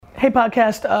Hey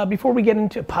podcast, before we get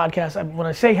into podcast, when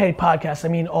I say hey podcast, I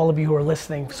mean all of you who are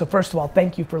listening. So first of all,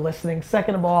 thank you for listening.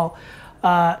 Second of all,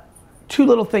 two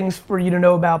little things for you to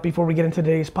know about before we get into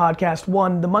today's podcast.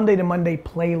 One, the Monday to Monday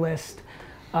playlist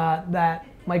that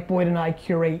Mike Boyd and I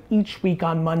curate each week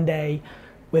on Monday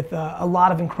with a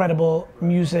lot of incredible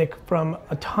music from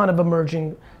a ton of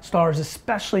emerging stars,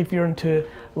 especially if you're into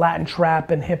Latin trap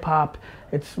and hip hop.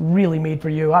 It's really made for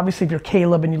you. Obviously, if you're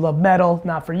Caleb and you love metal,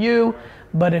 not for you.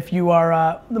 But if you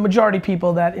are the majority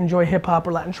people that enjoy hip hop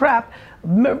or Latin trap,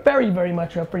 very, very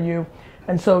much up for you.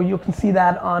 And so you can see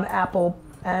that on Apple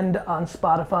and on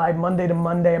Spotify, Monday to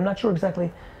Monday. I'm not sure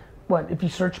exactly what, if you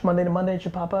search Monday to Monday, it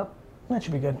should pop up. That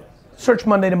should be good. Search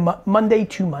Monday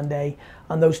to Monday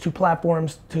on those two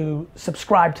platforms to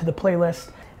subscribe to the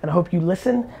playlist. And I hope you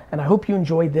listen, and I hope you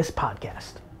enjoy this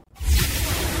podcast.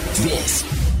 This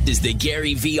is the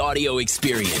Gary V Audio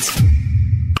Experience.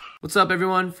 What's up,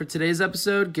 everyone? For today's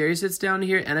episode, Gary sits down to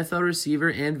hear NFL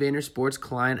receiver and Vayner Sports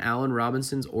client Allen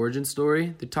Robinson's origin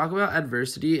story. They talk about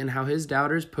adversity and how his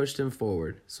doubters pushed him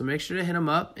forward. So make sure to hit him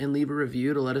up and leave a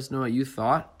review to let us know what you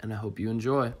thought, and I hope you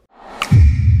enjoy.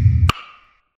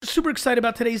 Super excited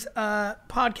about today's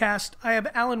podcast. I have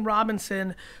Allen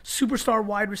Robinson, superstar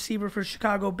wide receiver for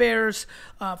Chicago Bears,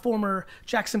 former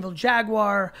Jacksonville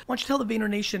Jaguar. Why don't you tell the Vayner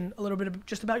Nation a little bit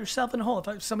just about yourself and whole?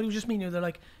 If somebody was just meeting you, they're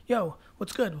like, yo,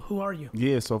 what's good? Who are you?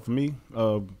 Yeah, so for me,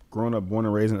 growing up, born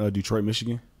and raised in Detroit,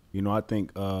 Michigan, I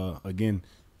think, again,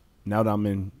 now that I'm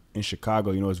in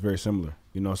Chicago, it's very similar.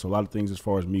 So a lot of things as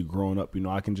far as me growing up,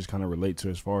 I can just kind of relate to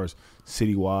as far as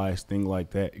city-wise, things like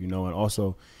that, and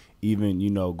also even,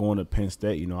 going to Penn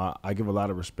State, I give a lot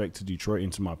of respect to Detroit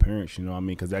and to my parents,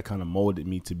 because that kind of molded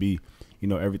me to be,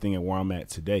 everything and where I'm at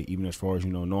today, even as far as,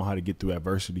 knowing how to get through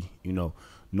adversity,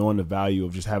 knowing the value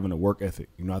of just having a work ethic.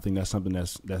 I think that's something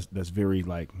that's very,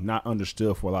 not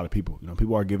understood for a lot of people.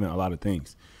 People are given a lot of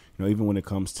things, even when it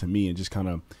comes to me and just kind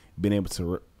of being able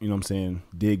to,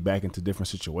 dig back into different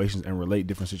situations and relate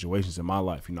different situations in my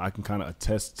life. I can kind of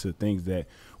attest to things that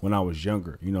when I was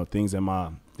younger, things that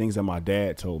my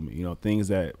dad told me, things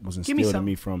that was instilled in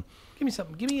me from. Give me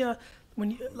something. Give me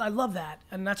I love that,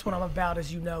 and that's what I'm about,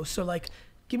 as you know. So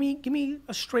give me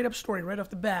a straight up story right off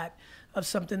the bat of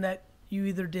something that you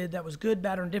either did that was good,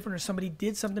 bad, or indifferent, or somebody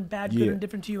did something bad, good, or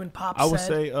indifferent to you, and Pop said. I would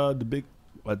say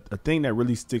a thing that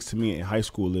really sticks to me in high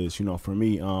school is, for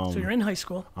me. So you're in high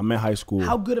school. I'm in high school.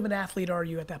 How good of an athlete are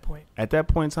you at that point? At that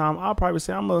point in time, I'll probably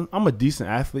say I'm a decent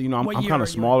athlete. I'm kind of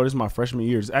smaller. This is my freshman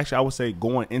year. Actually, I would say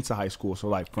going into high school. So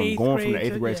from the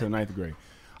 8th grade to the 9th grade,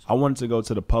 I wanted to go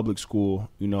to the public school.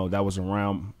 That was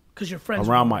around. Because your friends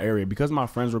around my area, because my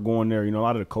friends were going there, a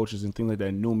lot of the coaches and things like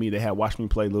that knew me. They had watched me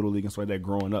play Little League and stuff like that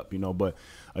growing up, But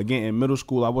again, in middle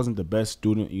school, I wasn't the best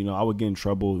student. I would get in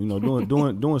trouble,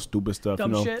 doing stupid stuff,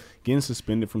 Dumb shit. Getting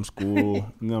suspended from school. You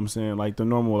know what I'm saying? Like the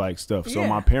normal stuff. So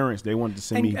my parents, they wanted to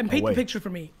send me and paint away. the picture for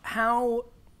me. How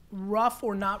rough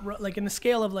or not rough? In the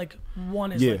scale of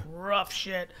 1 is rough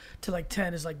shit to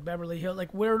 10 is Beverly Hills.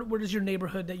 Where does your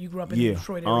neighborhood that you grew up in the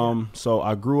Detroit area? So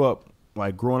I grew up.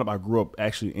 Growing up, I grew up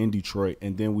actually in Detroit,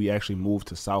 and then we actually moved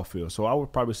to Southfield. So I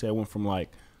would probably say I went from a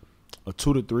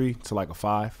 2 to 3 to a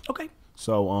 5. Okay.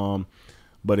 So,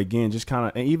 but again, just kind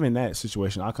of, and even that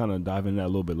situation, I'll kind of dive into that a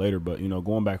little bit later. But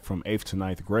going back from 8th to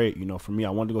 9th grade, for me, I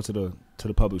wanted to go to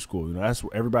the public school. That's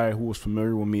where everybody who was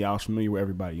familiar with me, I was familiar with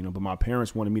everybody. But my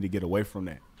parents wanted me to get away from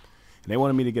that. And they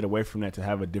wanted me to get away from that to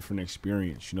have a different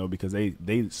experience, because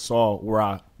they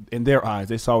saw in their eyes,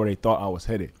 they saw where they thought I was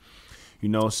headed.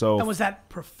 So. And was that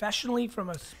professionally from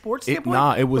a sports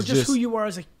standpoint? It was or just who you were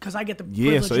because I get the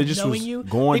privilege of knowing you.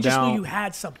 They just knew you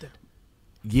had something.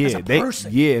 Yeah, as a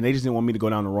person. And they just didn't want me to go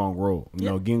down the wrong road.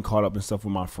 Getting caught up in stuff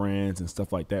with my friends and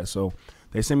stuff like that. So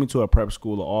they sent me to a prep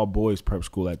school, an all boys prep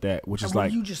school at that, which is were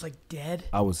you just dead?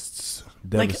 I was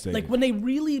devastated. When they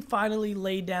really finally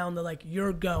laid down the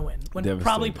you're going. When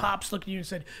probably Pops looked at you and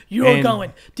said you're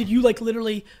going. Did you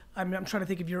literally? I'm trying to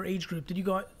think of your age group. Did you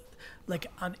go?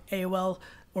 On AOL,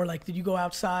 or did you go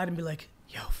outside and be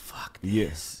yo, fuck this?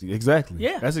 Yes, exactly.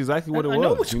 Yeah. That's exactly what it was. I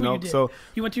know what you did. So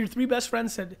you went to your 3 best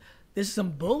friends and said, this is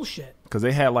some bullshit. Because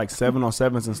they had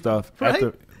 7-on-7s and stuff.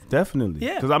 Right? Definitely.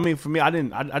 Yeah. Because, for me, I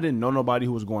didn't know nobody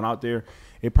who was going out there.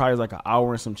 It probably was an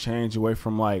hour and some change away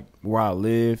from, where I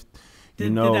lived.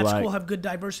 Did that school have good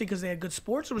diversity because they had good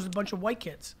sports, or was it a bunch of white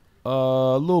kids?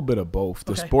 A little bit of both.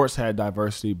 The sports had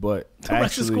diversity, but the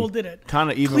rest of the school did it. Kind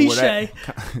of even cliche. with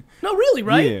that. No, really,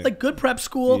 right? Yeah. Good prep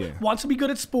school, wants to be good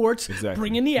at sports,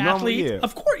 bring in the athlete. Yeah.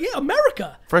 Of course,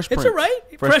 America. Fresh Prince. It's all right.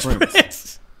 Fresh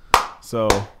Prince. So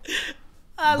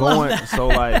I love that. So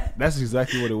that's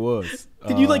exactly what it was.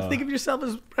 Did you think of yourself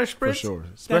as Fresh Prince? For sure.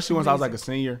 Especially once I was a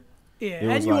senior. Yeah, It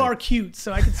was and you like- are cute,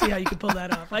 so I can see how you can pull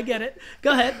that off. I get it.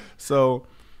 Go ahead. So,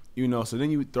 so then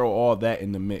you throw all that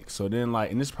in the mix. So then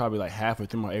and this is probably like halfway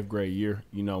through my 8th grade year,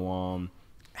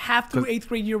 Half through 8th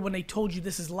grade year when they told you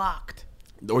this is locked.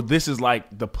 or this is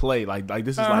like the play, like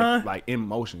this is like in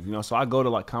motion, So I go to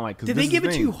like kind of like. 'Cause Did this they is give the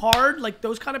it to thing. you hard, like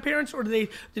those kind of parents, or did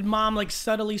mom like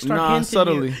subtly start Nah, hinting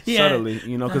subtly, you? subtly,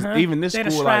 because even this They had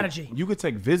a school, like, strategy. you could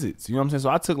take visits. You know what I'm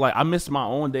saying? So I missed my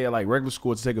own day at like regular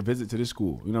school to take a visit to this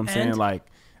school. You know what I'm saying? And? Like,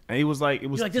 and it was like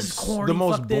like, this is corny, the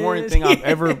most fuck boring this. thing I've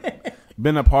ever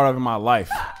been a part of in my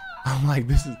life. I'm like,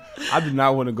 I did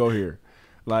not want to go here.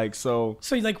 Like, so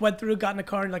So you like went through, got in the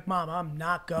car, and like, Mom, I'm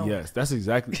not going. yes, that's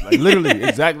exactly, like, literally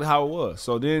exactly how it was.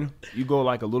 So then you go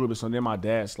like a little bit. So then my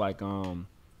dad's like,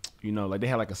 like they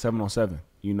had like a 7-on-7,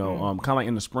 kind of like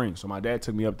in the spring. So my dad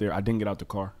took me up there. I didn't get out the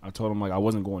car. I told him like I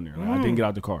wasn't going there. Like, I didn't get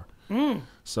out the car.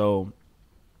 So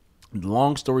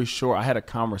long story short, I had a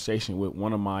conversation with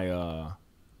one of my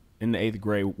in the 8th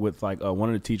grade with like one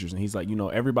of the teachers, and he's like,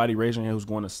 everybody raise your hand who's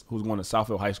going to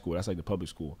Southfield High School. That's like the public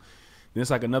school. Then it's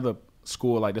like another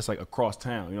school like that's like across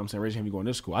town. You know what I'm saying? Raise your hand if you going to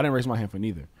this school. I didn't raise my hand for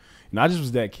neither. And I just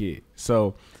was that kid.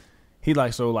 So he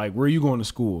like, so like, where are you going to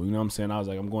school? You know what I'm saying? I was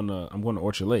like, I'm going to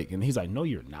Orchard Lake. And he's like, no,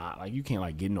 you're not. Like, you can't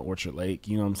like get into Orchard Lake.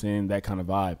 You know what I'm saying? That kind of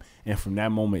vibe. And from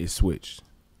that moment, it switched.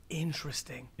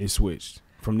 Interesting. It switched.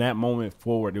 From that moment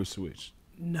forward, it was switched.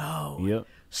 No. Yep.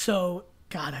 So,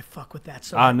 God, I fuck with that.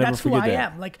 So I'll never that's who forget I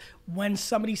that. am. Like, when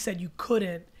somebody said you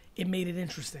couldn't, it made it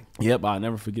interesting. Yep, I'll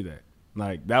never forget that.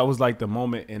 Like, that was like the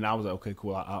moment, and I was like, okay,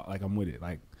 cool. I'm with it.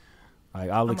 Like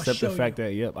I'll accept the show fact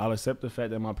that I'll accept the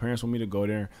fact that my parents want me to go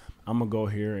there. I'm gonna go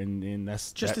here, and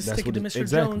that's Just to that's stick it what to it- Mr.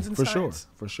 Jones in for science.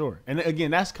 sure. And again,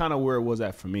 that's kind of where it was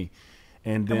at for me.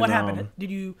 And then And what happened?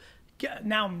 Did you?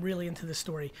 Now I'm really into this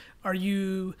story.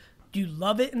 Do you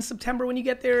love it in September when you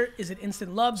get there? Is it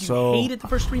instant love? Do you So- hate it the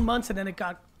first 3 months and then it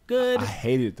got good? I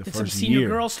hated it the Did first some senior year.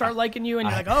 girls start liking you and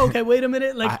you're like, oh, okay, wait a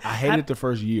minute. Like I hated it the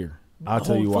first year. I'll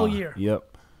tell whole you full why. year.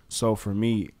 Yep. So for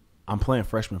me, I'm playing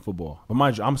freshman football. But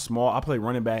mind you, I'm small. I play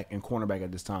running back and cornerback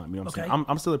at this time. You know what I'm Okay. saying?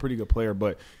 I'm still a pretty good player,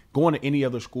 but going to any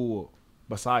other school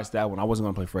besides that one, I wasn't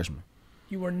going to play freshman.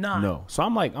 You were not. No. So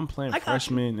I'm playing I got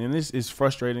freshman, and this is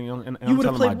frustrating. And You I'm would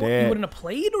have telling my played. dad. You wouldn't have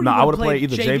played, or No, you I would've would've played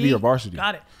either JV or varsity.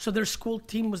 Got it. So their school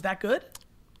team was that good?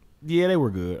 Yeah, they were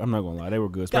good. I'm not going to lie. They were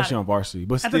good, especially it. on varsity.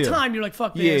 But At still, the time, you're like,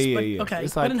 fuck Yeah, this. yeah, but, yeah. Okay.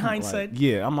 It's But like, in come on, hindsight, like,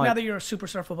 yeah, I'm like- now that you're a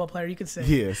superstar football player, you can say.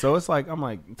 Yeah. So it's like, I'm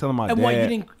like telling my And dad.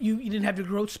 what, you didn't have your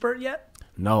growth spurt yet?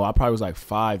 No, I probably was like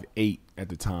 5'8" at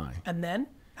the time. And then?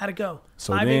 How'd it go?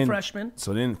 So 5'8" then, freshman.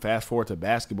 So then, fast forward to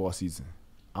basketball season.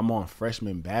 I'm on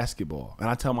freshman basketball, and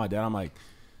I tell my dad, I'm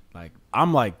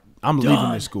leaving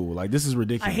Done. this school. Like, this is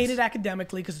ridiculous. I hate it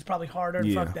academically because it's probably harder.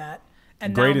 Yeah. Fuck that.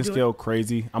 And now I'm Grading doing- scale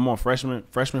crazy. I'm on freshman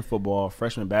football,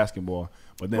 freshman basketball,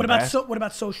 but then What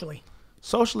about socially?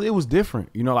 socially, it was different.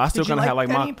 I still Did you kind of had like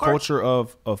like my any part? culture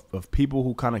of people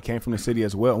who kind of came from the city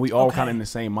as well. And we all Okay. kind of in the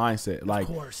same mindset. Like,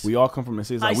 course. we all come from the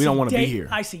city. It's like, I we don't see want to day- be here.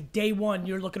 I see. Day one,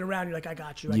 you're looking around. You're like, I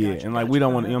got you. I Yeah, got you, and I like got we you.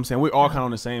 don't want. You know what I'm saying? We're all kind of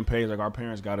on the same page. Like, our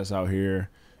parents got us out here.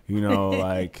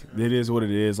 Like, it is what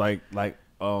it is.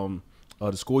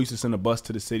 The school used to send a bus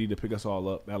to the city to pick us all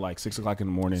up at like 6 o'clock in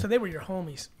the morning. So they were your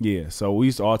homies. Yeah, so we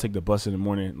used to all take the bus in the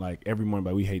morning, like every morning.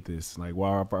 But we hate this. Like, why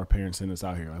are our parents sending us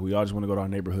out here? Like, we all just want to go to our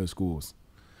neighborhood schools.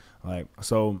 Like,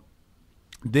 so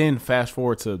then fast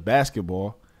forward to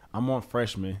basketball. I'm on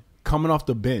freshman, coming off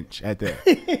the bench at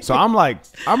that. So I'm like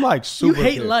super. You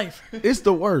hate pissed. life. It's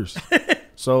the worst.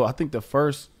 So I think the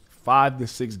first 5 to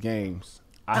 6 games,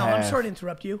 I'm sorry to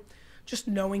interrupt you. Just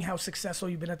knowing how successful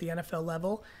you've been at the NFL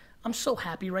level, I'm so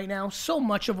happy right now. So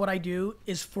much of what I do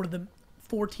is for the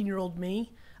 14-year-old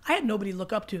me. I had nobody to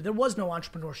look up to. There was no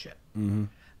entrepreneurship. Mm-hmm.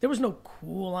 There was no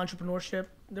cool entrepreneurship.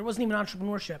 There wasn't even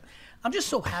entrepreneurship. I'm just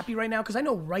so happy right now because I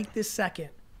know right this second,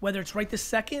 whether it's right this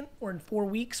second or in 4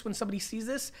 weeks when somebody sees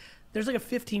this, there's like a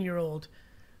 15-year-old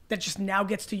that just now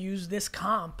gets to use this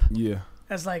comp Yeah.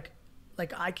 as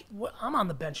I'm on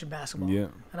the bench in basketball. Yeah.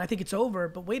 And I think it's over,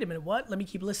 but wait a minute, what? Let me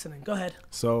keep listening. Go ahead.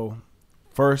 So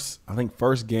first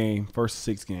 6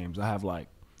 games, I have like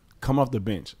come off the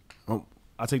bench.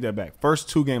 I take that back. First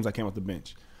 2 games, I came off the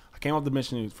bench. I came off the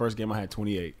bench in the first game, I had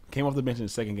 28. Came off the bench in the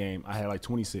second game, I had like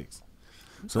 26.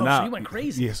 So now so you went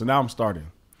crazy. Yeah, so now I'm starting.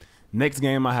 Next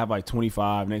game, I have like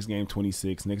 25. Next game,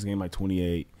 26. Next game, like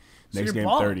 28. So Next you're game,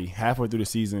 balling. 30. Halfway through the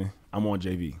season, I'm on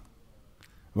JV.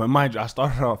 But mind you, I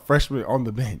started off freshman on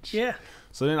the bench. Yeah.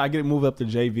 So then I get moved up to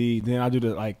JV. Then I do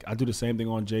the same thing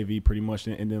on JV pretty much.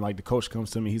 And then like the coach comes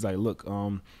to me. He's like, look,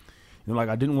 like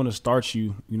I didn't want to start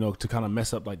you, to kind of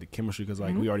mess up like the chemistry because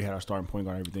like we already had our starting point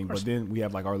guard and everything. But then we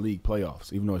have like our league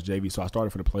playoffs, even though it's JV. So I started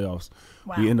for the playoffs.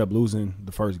 Wow. We end up losing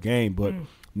the first game, but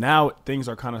now things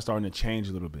are kind of starting to change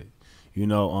a little bit. You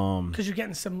know, because you're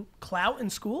getting some clout in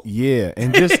school. yeah,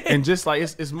 and just like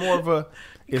it's more of a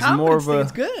Confidence thing,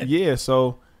 it's good. Yeah,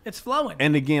 so It's flowing.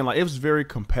 and again, like it was very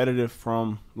competitive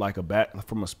from like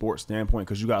from a sports standpoint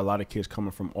because you got a lot of kids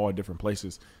coming from all different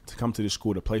places to come to this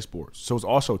school to play sports. So it's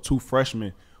also 2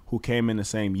 freshmen who came in the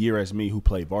same year as me who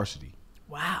played varsity.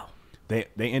 Wow. They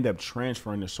end up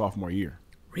transferring their sophomore year.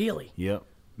 Really? Yep.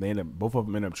 Both of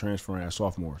them end up transferring as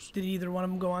sophomores. Did either one of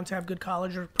them go on to have good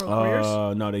college or pro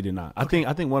careers? No, they did not. I think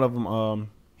one of them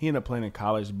he ended up playing in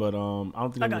college, but I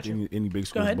don't think he went to any big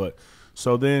schools. But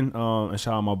so then and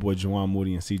shout out my boy Juwan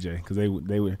Moody and CJ because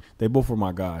they both were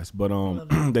my guys. But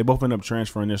they both ended up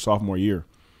transferring their sophomore year,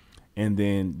 and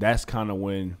then that's kind of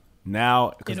when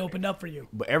now it opened up for you.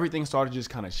 But everything started to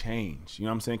just kind of change. You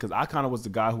know what I'm saying? Because I kind of was the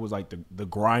guy who was like the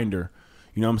grinder.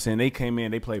 You know what I'm saying? They came in,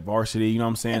 they played varsity. You know what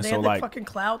I'm saying? And they had the fucking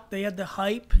clout. They had the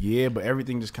hype. Yeah, but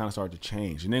everything just kind of started to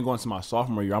change. And then going to my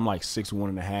sophomore year, I'm like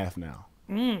 6'1.5" now.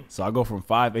 So I go from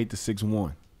 5'8" to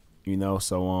 6'1". You know,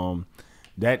 so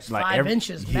that's like 5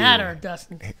 inches matter,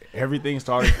 Dustin. Everything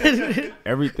started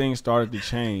to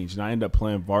change, and I ended up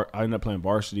playing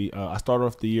varsity. I started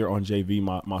off the year on JV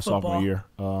my sophomore year.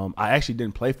 I actually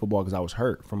didn't play football because I was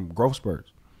hurt from growth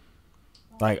spurts.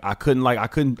 Like I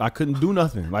couldn't do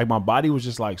nothing. Like my body was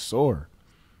just like sore,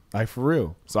 like for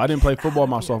real. So I didn't play football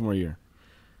my sophomore year.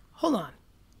 Hold on,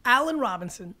 Allen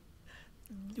Robinson,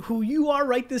 who you are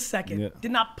right this second,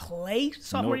 did not play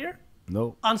sophomore year.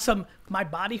 Nope. On some, my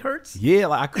body hurts. Yeah,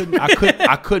 like I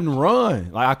couldn't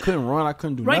run. Like I couldn't run. I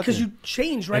couldn't do right, nothing. Right, because you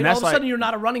changed. Right, all of a sudden you're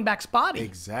not a running back's body.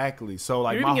 Exactly. So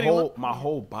like you're my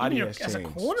whole body has changed. As a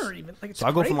corner, even like it's so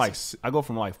I go crazy.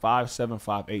 from like 5'7",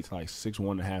 5'8" to like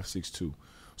 6'1.5", 6'2".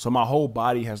 So my whole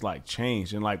body has like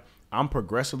changed, and like I'm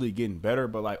progressively getting better.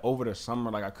 But like over the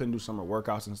summer, like I couldn't do summer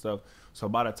workouts and stuff. So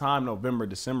by the time November,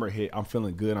 December hit, I'm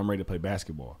feeling good. I'm ready to play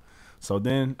basketball. So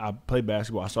then I played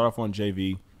basketball. I started off on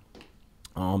JV.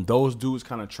 Those dudes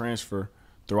kind of transfer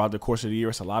throughout the course of the year.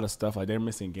 It's a lot of stuff. Like they're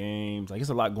missing games. Like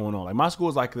it's a lot going on. Like my school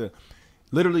is like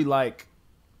literally like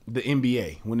the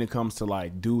NBA when it comes to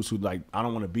like dudes who like I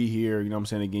don't want to be here. You know what I'm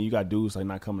saying? Again, you got dudes like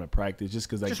not coming to practice just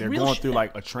because like they're going through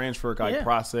like a transfer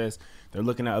process. They're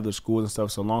looking at other schools and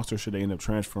stuff. So long story short, they end up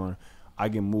transferring. I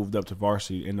get moved up to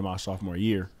varsity into my sophomore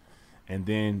year, and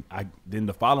then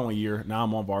the following year, now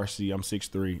I'm on varsity. I'm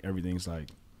 6'3". Everything's like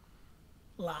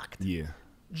locked. Yeah.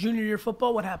 Junior year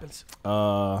football, what happens?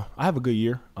 I have a good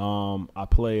year. I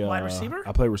play wide receiver.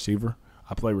 I play receiver.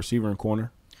 I play receiver and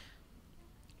corner.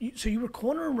 So you were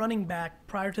corner and running back.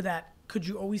 Prior to that, could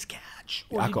you always catch?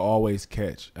 I could always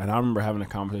catch. And I remember having a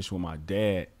conversation with my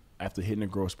dad after hitting the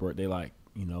growth spurt. They like,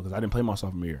 you know, because I didn't play my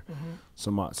sophomore year.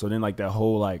 Mm-hmm. So then like that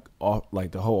whole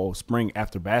the whole spring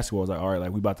after basketball was like, all right,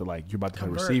 like you're about to play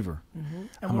receiver. Mm-hmm.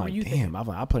 I'm like, damn,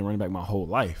 I play running back my whole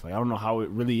life. Like I don't know how it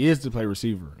really is to play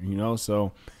receiver, you know.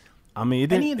 So I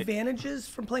mean, any advantages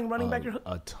from playing running back?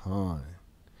 A ton.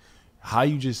 How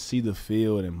you just see the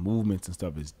field and movements and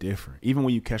stuff is different. Even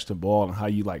when you catch the ball and how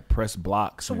you like press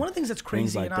blocks. So one of the things that's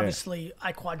crazy, and obviously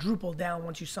I quadrupled down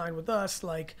once you signed with us,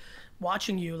 like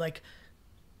watching you, like,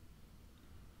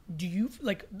 do you,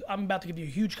 like, I'm about to give you a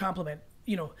huge compliment,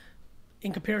 you know,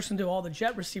 in comparison to all the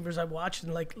Jet receivers I've watched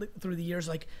and like through the years,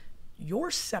 like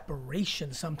your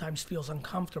separation sometimes feels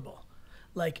uncomfortable.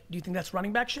 Like, do you think that's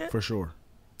running back shit? For sure.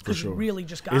 Because you really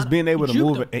just got it's being able to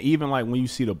move it, and even like when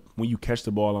you catch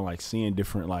the ball and like seeing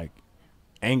different like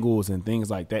angles and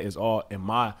things like that is all in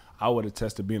I would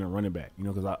attest to being a running back, you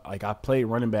know, because I played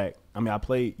running back. I mean, I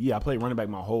played running back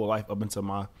my whole life up until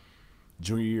my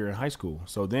junior year in high school.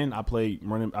 So then I played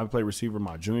receiver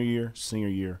my junior year, senior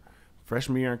year,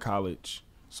 freshman year in college,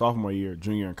 sophomore year,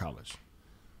 junior year in college.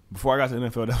 Before I got to the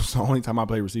NFL, that was the only time I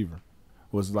played receiver.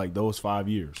 Was like those 5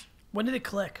 years. When did it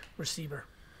click, receiver?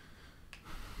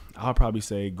 I'll probably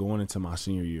say going into my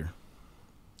senior year.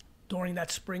 During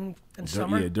that spring and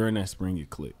summer? Yeah, during that spring it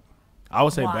clicked. I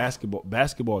would say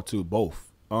basketball too,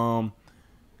 both. I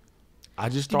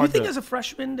just started. Did you think as a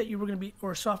freshman that you were going to be,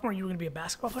 or a sophomore, you were going to be a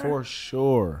basketball player? For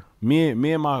sure. Me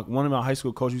and one of my high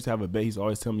school coaches used to have a bet. He's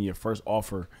always telling me your first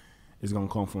offer is going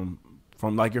to come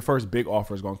from like your first big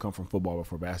offer is going to come from football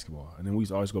before basketball. And then we used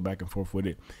to always go back and forth with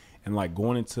it. And like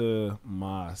going into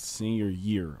my senior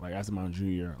year, like after my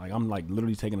junior year, like I'm like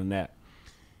literally taking a nap.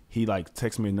 He like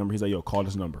texts me a number. He's like, "Yo, call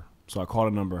this number." So I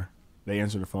called a number. They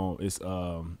answered the phone. It's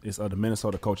the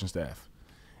Minnesota coaching staff,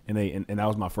 and that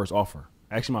was my first offer.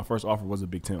 Actually, my first offer was a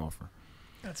Big Ten offer.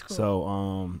 That's cool.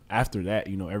 So after that,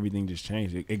 you know, everything just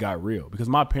changed. It got real because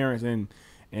my parents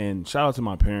and shout out to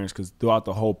my parents because throughout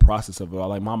the whole process of it,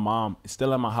 like my mom is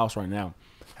still at my house right now,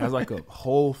 has like a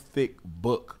whole thick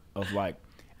book of like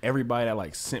everybody that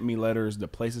like sent me letters, the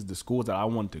places, the schools that I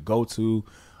wanted to go to,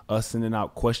 us sending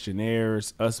out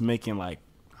questionnaires, us making like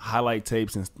highlight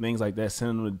tapes and things like that,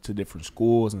 sending them to different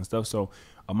schools and stuff. So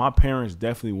my parents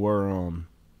definitely were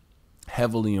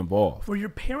heavily involved. Were your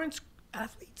parents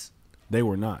athletes? They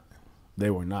were not.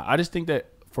 I just think that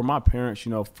for my parents,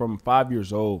 you know, from 5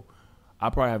 years old, I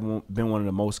probably have been one of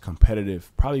the most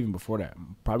competitive, probably even before that,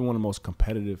 probably one of the most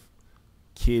competitive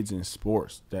kids in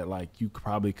sports that like you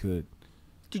probably could.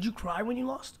 Did you cry when you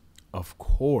lost? Of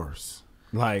course.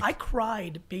 Like I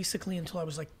cried basically until I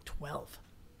was like 12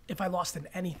 if I lost in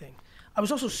anything. I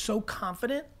was also so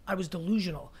confident, I was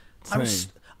delusional.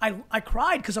 I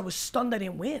cried because I was stunned I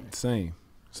didn't win. Same.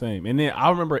 And then I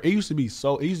remember it used to be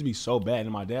so bad,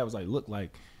 and my dad was like, "Look,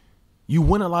 like you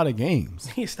win a lot of games."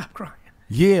 You stop crying.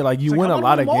 Yeah, like you win a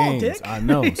lot of games. Dick. I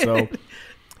know. So,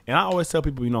 and I always tell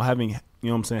people, you know, having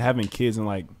kids and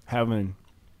like having,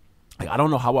 like I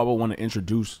don't know how I would want to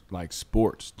introduce like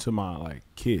sports to my like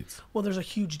kids. Well, there's a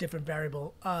huge different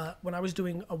variable. When I was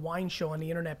doing a wine show on the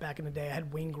internet back in the day, I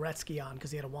had Wayne Gretzky on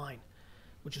because he had a wine,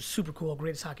 which is super cool,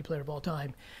 greatest hockey player of all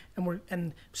time.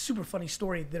 And super funny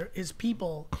story. His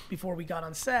people, before we got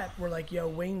on set, were like, yo,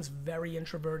 Wayne's very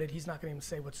introverted. He's not going to even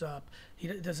say what's up.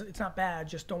 It's not bad.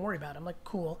 Just don't worry about it. I'm like,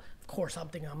 cool. Of course, I'm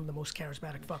thinking I'm the most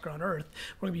charismatic fucker on earth.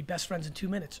 We're going to be best friends in 2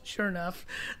 minutes. Sure enough,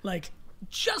 like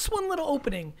just one little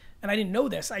opening. And I didn't know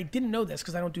this. I didn't know this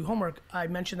because I don't do homework. I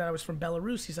mentioned that I was from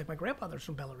Belarus. He's like, my grandfather's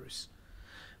from Belarus,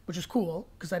 which is cool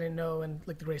because I didn't know. And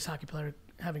like the greatest hockey player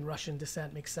having Russian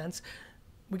descent makes sense.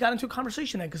 We got into a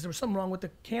conversation then because there was something wrong with the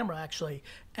camera, actually.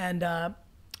 And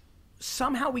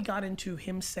somehow we got into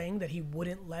him saying that he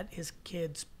wouldn't let his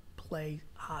kids play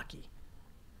hockey.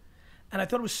 And I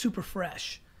thought it was super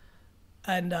fresh.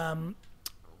 And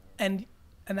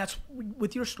that's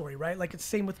with your story, right? Like it's the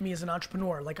same with me as an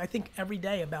entrepreneur. Like I think every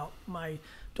day about my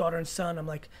daughter and son. I'm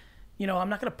like, you know, I'm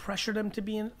not going to pressure them to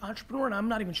be an entrepreneur, and I'm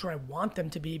not even sure I want them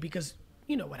to be because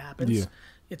you know what happens. Yeah.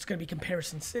 It's going to be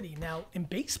comparison city. Now, in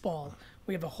baseball,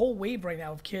 we have a whole wave right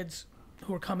now of kids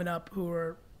who are coming up who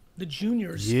are the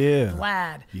juniors. Yeah.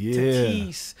 Vlad, Yeah.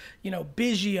 Tatis, you know,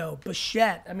 Biggio,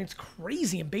 Bichette. I mean, it's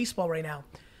crazy in baseball right now.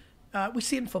 We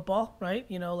see it in football, right?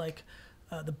 You know, like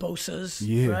the Bosas,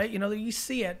 Yeah. right? You know, you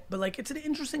see it. But, like, it's an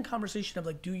interesting conversation of,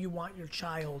 like, do you want your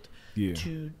child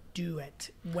to do it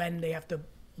when they have to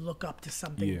look up to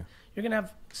something? Yeah. You're going to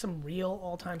have some real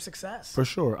all-time success. For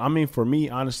sure. I mean, for me,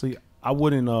 honestly, I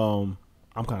wouldn't. I'm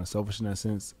kind of selfish in that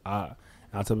sense. I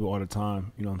tell people all the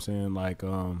time. You know what I'm saying? Like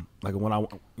when I, you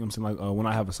know what I'm saying? Like when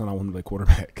I have a son, I want him to play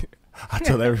quarterback. I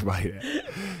tell everybody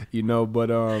that. You know, but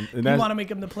and you want to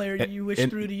make him the player you wish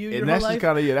through to you your and whole that's life? just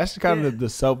kind of that's just kind of the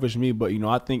selfish me. But you know,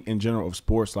 I think in general of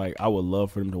sports, like I would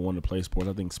love for them to want to play sports.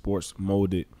 I think sports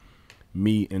molded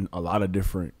me in a lot of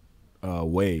different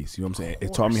ways. You know what I'm saying?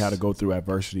 It taught me how to go through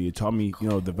adversity. It taught me, you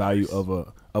know, the value of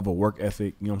a work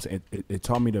ethic. You know what I'm saying? It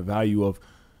taught me the value of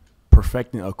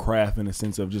perfecting a craft in the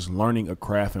sense of just learning a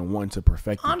craft and wanting to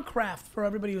perfect it. On craft for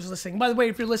everybody who's listening. By the way,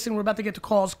 if you're listening, we're about to get to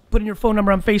calls. Put in your phone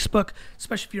number on Facebook,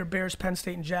 especially if you're a Bears, Penn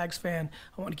State, and Jags fan.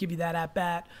 I want to give you that at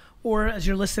bat. Or as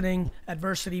you're listening,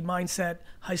 adversity, mindset,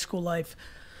 high school life.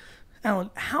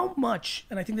 Alan, how much,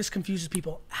 and I think this confuses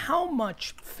people, how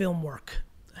much film work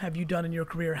have you done in your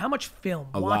career? How much film?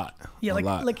 A lot. Yeah, A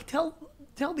lot. like tell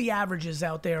the averages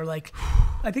out there, like,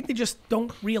 I think they just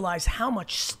don't realize how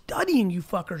much studying you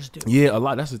fuckers do. Yeah, a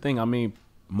lot. That's the thing. I mean,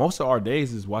 most of our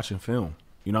days is watching film.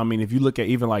 You know what I mean? If you look at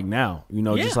even like now, you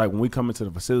know, just like when we come into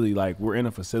the facility, like we're in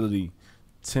a facility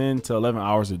 10 to 11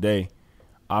 hours a day.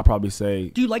 I'll probably say.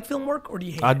 Do you like film work or do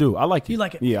you hate it? I do. I like it. You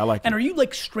like it? Yeah, I like it. And are you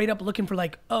like straight up looking for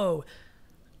like, oh,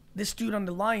 this dude on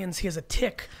the Lions, he has a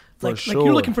tick. Like, sure. Like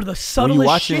you're looking for the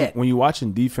subtlest shit. When you're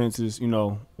watching defenses, you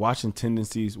know, watching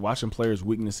tendencies, watching players'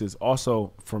 weaknesses.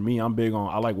 Also, for me, I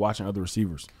like watching other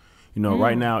receivers. You know,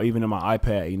 right now, even in my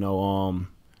iPad, you know,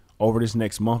 over this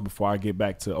next month before I get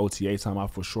back to OTA time, I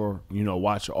for sure, you know,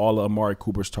 watch all of Amari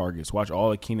Cooper's targets, watch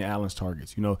all of Keenan Allen's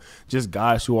targets. You know, just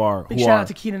guys who are. Big shout out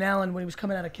to Keenan Allen when he was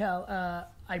coming out of Cal.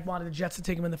 I wanted the Jets to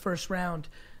take him in the first round.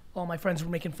 All my friends were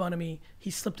making fun of me.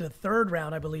 He slipped to the third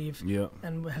round, I believe. Yeah.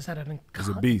 And has had an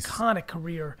iconic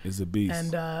career. Is a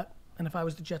beast. And if I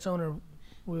was the Jets owner,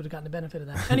 we would have gotten the benefit of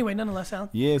that. Anyway, nonetheless, Al.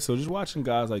 Yeah, so just watching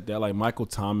guys like that, like Michael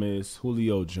Thomas,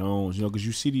 Julio Jones, you know, because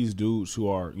you see these dudes who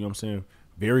are, you know what I'm saying,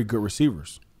 very good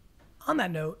receivers. On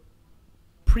that note,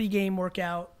 pre-game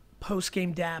workout,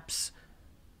 post-game daps,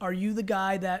 are you the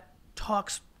guy that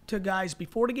talks to guys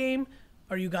before the game?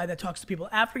 Are you a guy that talks to people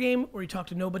after game? Or you talk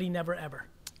to nobody, never, ever?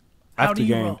 After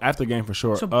game for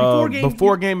sure. So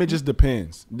before game, it just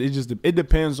depends. It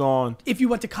depends on if you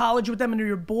went to college with them and they're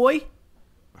your boy.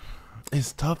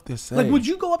 It's tough to say. Like, would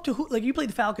you go up to like you play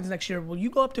the Falcons next year? Will you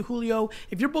go up to Julio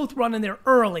if you're both running there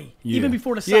early, even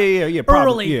before the yeah,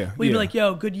 probably, early? yeah, will you be like,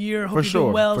 "Yo, good year, hope for you're sure,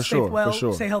 doing well, for stay sure, well, for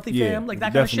sure. stay healthy, Yeah, fam," like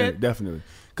that kind of shit? Definitely.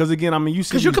 Because again, I mean, you see,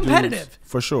 because you're these competitive, dudes,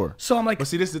 for sure. So I'm like, but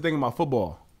see, this is the thing about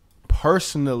football.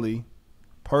 Personally,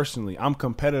 I'm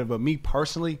competitive, but me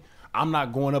personally, I'm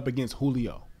not going up against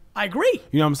Julio. I agree.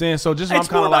 You know what I'm saying? So just It's I'm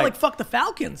kind more of about like fuck the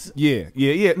Falcons. Yeah.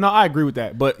 No, I agree with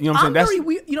that. But you know what I'm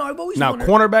saying? I've always now wondered,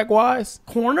 cornerback wise,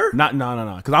 corner.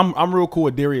 No. Because I'm real cool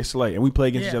with Darius Slay, and we play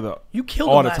against each other. You killed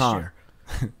all him the last time. year.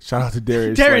 Shout out to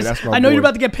Darius. Darius, Slay. That's my I know boy. you're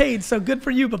about to get paid, so good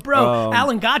for you. But bro,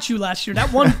 Allen got you last year.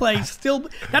 That one play that's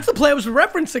the play I was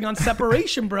referencing on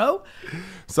separation, bro.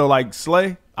 So like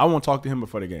Slay, I won't talk to him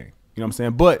before the game. You know what I'm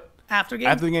saying? But after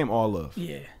the game, all love.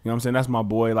 Yeah. You know what I'm saying? That's my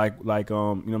boy. Like you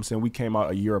know what I'm saying? We came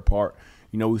out a year apart.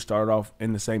 You know, we started off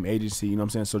in the same agency. You know what I'm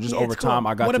saying? So just over time,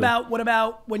 I got. What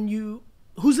about when you?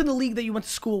 Who's in the league that you went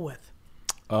to school with?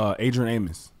 Adrian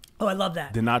Amos. Oh, I love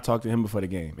that. Did not talk to him before the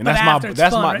game, and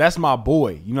But that's my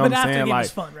boy. You know But what I'm after saying? the game Like,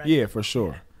 is fun, right? yeah, for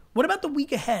sure. What about the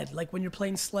week ahead? Like when you're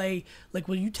playing Slay, like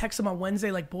will you text him on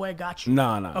Wednesday? Like, boy, I got you.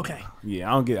 No. Okay. Yeah,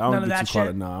 I don't get None of too that caught up.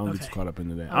 shit? No, I don't get Okay. too caught up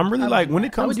into that. I'm really like when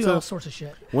it I would comes do all to sorts of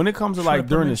shit. when it comes to like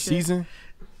during the Triple and shit. season,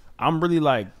 I'm really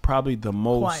like probably the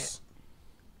most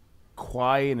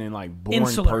quiet and like boring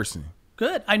Insular. person.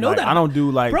 Good. I know Like, that. I don't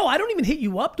do like Bro, I don't even hit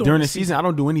you up during the season. I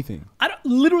don't do anything. I don't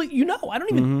literally. I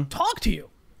don't even talk to you.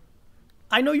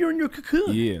 I know you're in your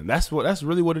cocoon. Yeah, that's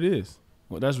really what it is.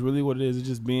 Well, that's really what it is. It's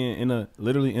just being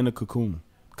literally in a cocoon.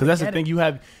 Because that's the get thing. it. You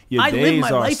have your I live days my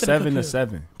are life in a 7 to cocoon.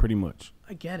 7, pretty much.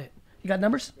 I get it. You got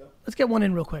numbers? Let's get one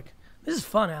in real quick. This is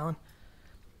fun, Alan.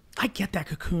 I get that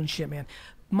cocoon shit, man.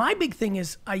 My big thing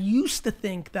is I used to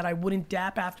think that I wouldn't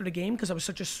dap after the game because I was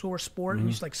such a sore sport and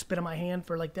used to like spit in my hand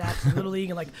for like daps in Little League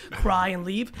and like cry and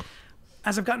leave.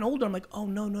 As I've gotten older, I'm like, oh,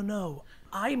 no.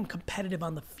 I am competitive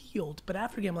on the field. But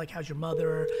after the game, I'm like, how's your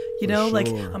mother? You know, like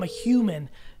I'm a human.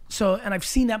 So, and I've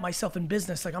seen that myself in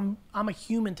business. Like I'm a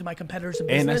human to my competitors in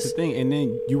business. And that's the thing. And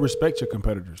then you respect your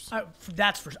competitors. I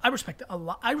respect it a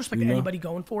lot. I respect anybody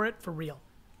going for it for real.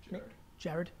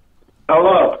 Jared.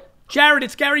 Hello. Jared,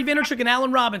 it's Gary Vaynerchuk and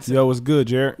Alan Robinson. Yo, what's good,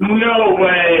 Jared? No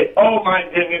way. Oh my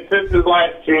goodness, this is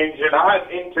life changing. I've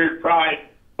entered probably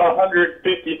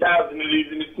 150,000 of these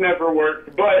and it's never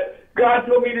worked. But God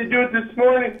told me to do it this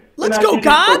morning. Let's and I go, did it,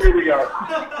 God. so here we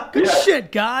go. Good Yeah.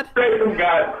 shit, God. Straight from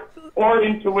God. Or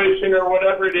intuition or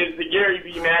whatever it is. The Gary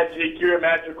V magic. You're a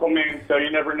magical man, so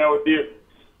you never know with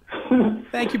you.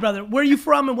 Thank you, brother. Where are you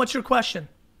from and what's your question?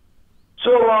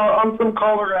 So I'm from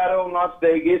Colorado, Las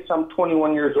Vegas. I'm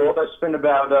 21 years old. I spent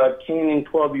about 10 and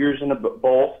 12 years in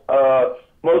both,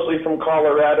 mostly from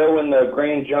Colorado in the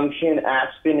Grand Junction,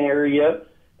 Aspen area.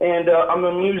 And I'm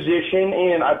a musician,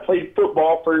 and I played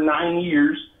football for 9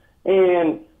 years.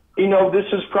 And, you know, this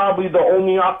is probably the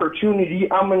only opportunity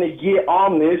I'm going to get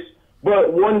on this.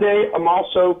 But one day I'm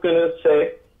also going to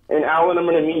say, and Alan, I'm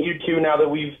going to meet you too now that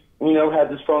we've had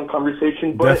this phone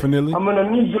conversation. But Definitely. I'm going to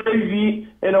meet Gary V,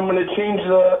 and I'm going to change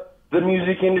the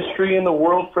music industry and the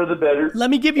world for the better. Let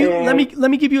me give you And- let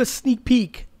me give you a sneak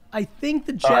peek. I think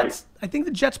the Jets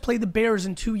right. play the Bears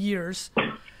in 2 years.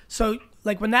 So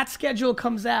like when that schedule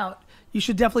comes out, you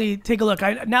should definitely take a look.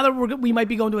 Now that we might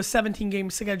be going to a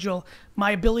 17-game schedule, my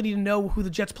ability to know who the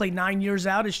Jets play 9 years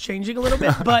out is changing a little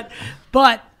bit.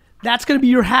 but that's going to be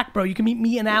your hack, bro. You can meet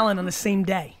me and Alan on the same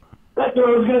day. That's what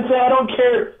I was going to say. I don't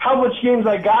care how much games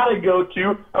I got to go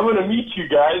to. I'm going to meet you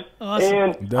guys. Awesome.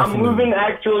 And Definitely. I'm moving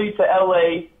actually to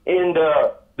L.A. in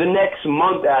the next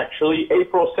month, actually.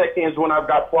 April 2nd is when I've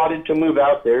got plotted to move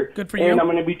out there. Good for you. And I'm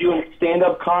going to be doing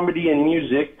stand-up comedy and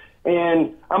music.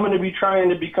 And I'm going to be trying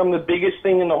to become the biggest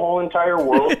thing in the whole entire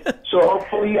world. So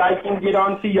hopefully I can get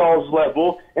onto y'all's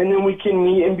level, and then we can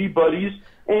meet and be buddies.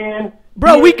 And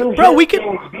We can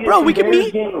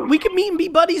meet and be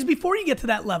buddies before you get to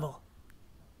that level.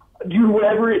 Do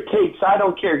whatever it takes. I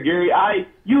don't care, Gary.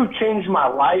 You've changed my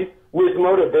life with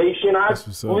motivation. I've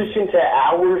what's up. listened to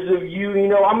hours of you. You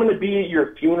know, I'm going to be at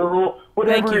your funeral. Thank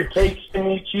Whatever you. it takes to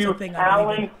meet you. Something I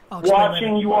believe in. Alan, I'll explain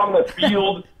watching later. you on the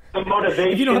field, the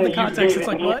motivation If you don't have the that context, you've it's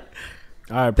like given me. what?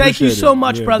 I Thank you appreciate so it.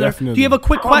 much, Yeah, brother. definitely. Do you have a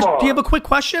quick question? on. Do you have a quick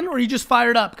question, or are you just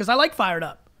fired up? Because I like fired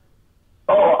up.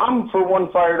 Oh, I'm for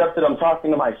one fired up that I'm talking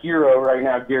to my hero right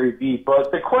now, Gary V.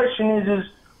 But the question is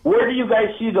where do you guys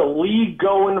see the league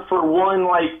going for one?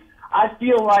 Like, I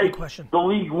feel like question. the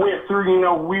league went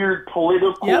through, weird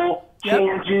political Yep.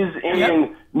 changes and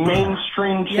Yep.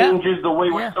 mainstream Yep. changes, the way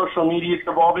Yeah. social media is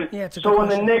evolving. Yeah, it's a so good in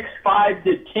the question. next 5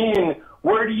 to 10,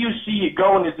 where do you see it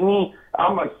going? As me,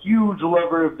 I'm a huge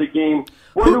lover of the game.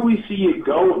 Where do we see it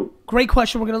going? Great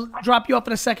question. We're gonna drop you off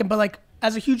in a second, but like,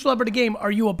 as a huge lover of the game,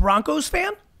 are you a Broncos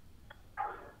fan?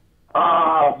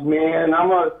 Oh, man,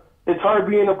 it's hard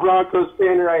being a Broncos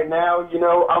fan right now. You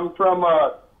know, I'm from,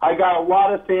 I got a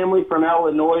lot of family from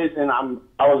Illinois, and I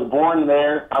was born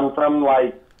there. I'm from,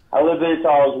 I lived there till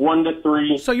I was 1 to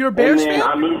 3. So you're a Bears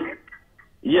fan?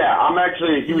 Yeah, I'm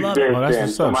actually a huge Bears that's fan.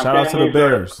 what's up. So Shout out to the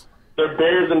Bears. The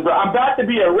Bears and I'm about to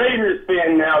be a Raiders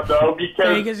fan now, though,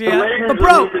 because Vegas, the yeah. Raiders But bro,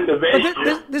 are moving to Vegas.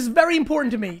 this is very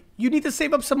important to me. You need to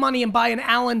save up some money and buy an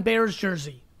Allen Bears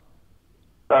jersey.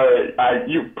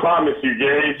 You promise you,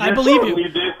 Gary. If I you're believe telling you. me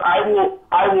this, I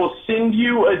will send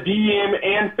you a DM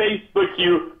and Facebook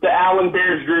you the Allen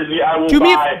Bears jersey. I will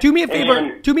buy. Do me a favor.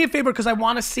 and- Do me a favor because I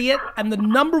want to see it. And the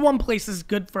number one place is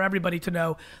good for everybody to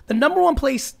know. The number one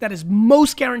place that is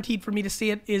most guaranteed for me to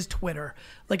see it is Twitter.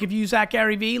 Like if you use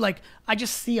 @GaryV, I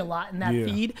just see a lot in that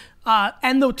feed.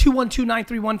 And the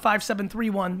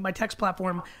 212-931-5731, my text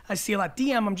platform, I see a lot.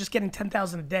 DM, I'm just getting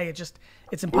 10,000 a day.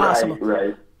 It's impossible.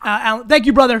 Right. Alan, thank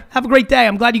you, brother. Have a great day.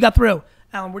 I'm glad you got through.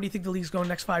 Alan, where do you think the league's going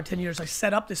next 5-10 years? I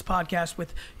set up this podcast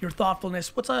with your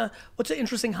thoughtfulness. What's an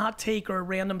interesting hot take or a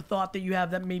random thought that you have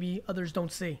that maybe others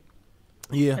don't see?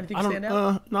 Yeah, Anything I don't. stand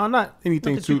out? No, not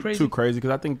anything Nothing too crazy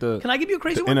because I think Can I give you a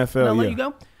crazy the one? NFL, And I'll let yeah. you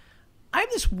go. I have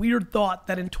this weird thought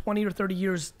that in 20 or 30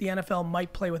 years, the NFL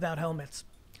might play without helmets.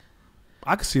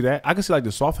 I could see that. I could see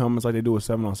the soft helmets like they do with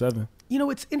 7-on-7. You know,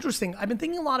 it's interesting. I've been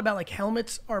thinking a lot about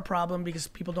helmets are a problem because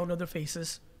people don't know their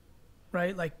faces.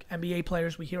 Right, like NBA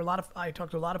players, I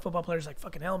talk to a lot of football players,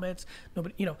 fucking helmets.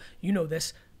 Nobody, you know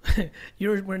this.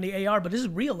 We're in the AR, but this is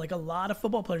real. A lot of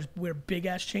football players wear big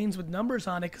ass chains with numbers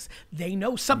on it because they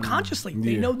know subconsciously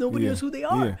they know nobody knows who they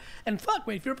are. Yeah. And fuck,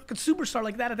 man, if you're a fucking superstar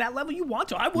like that at that level, you want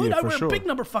to. I would. Yeah, I for wear sure. a big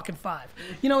number fucking 5.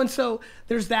 And so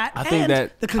there's that. I think and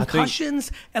that- the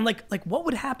concussions and what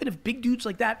would happen if big dudes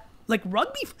like that, like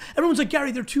rugby? Everyone's like,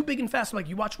 Gary, they're too big and fast. I'm like,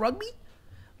 you watch rugby?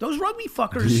 Those rugby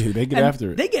fuckers. Yeah, they get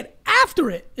after it. They get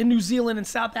after it in New Zealand and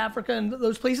South Africa and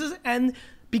those places. And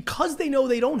because they know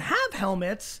they don't have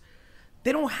helmets,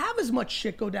 they don't have as much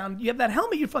shit go down. You have that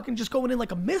helmet, you're fucking just going in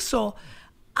like a missile.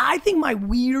 I think my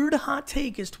weird hot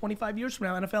take is 25 years from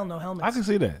now, NFL, no helmets. I can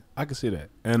see that.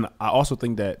 And I also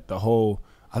think that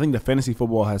I think the fantasy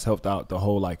football has helped out the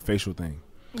whole facial thing.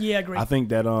 Yeah, I agree. I think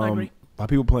that I agree. by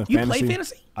people playing You fantasy. play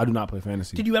fantasy? I do not play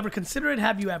fantasy. Did you ever consider it?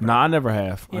 Have you ever? No, I never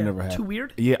have. Yeah, I never have. too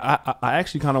weird? Yeah, I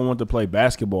actually kind of want to play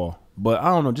basketball, but I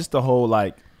don't know, just the whole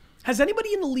Has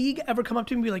anybody in the league ever come up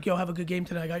to me and be like, yo, have a good game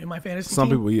tonight. I got you in my fantasy Some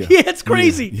team? people, yeah. Yeah, it's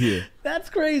crazy. Yeah. That's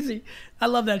crazy. I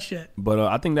love that shit. But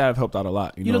I think that have helped out a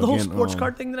lot. You know the whole again, sports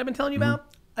card thing that I've been telling you Mm-hmm.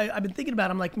 about? I've been thinking about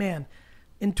it. I'm like, man,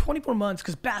 in 24 months,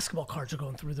 because basketball cards are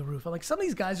going through the roof. I'm like, some of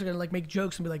these guys are going to make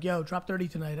jokes and be like, yo, drop 30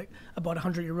 tonight. I bought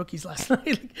 100 of your rookies last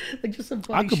night. Just some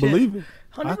funny I could shit. believe it.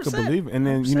 100%. I could believe it. And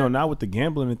then, 100%. now with the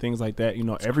gambling and things like that,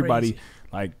 everybody,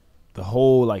 the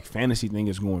whole fantasy thing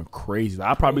is going crazy.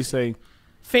 I'd probably say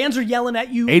Fans are yelling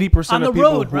at you 80% on the of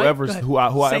people road, right? who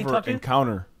I Say, ever talk to you?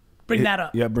 encounter. Bring that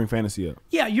up. Yeah, bring fantasy up.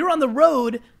 Yeah, you're on the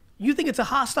road. You think it's a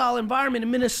hostile environment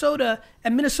in Minnesota,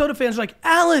 and Minnesota fans are like,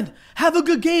 Alan, have a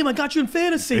good game. I got you in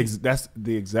fantasy. That's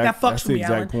the exact. That fucks that's with the me,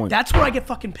 exact Alan. point. That's where I get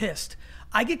fucking pissed.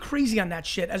 I get crazy on that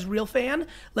shit as a real fan.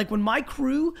 When my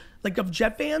crew, of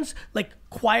Jet fans,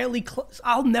 quietly,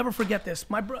 I'll never forget this.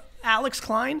 My Alex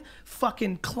Klein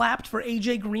fucking clapped for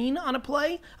AJ Green on a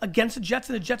play against the Jets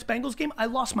in the Jets-Bengals game. I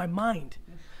lost my mind.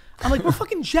 I'm like, we're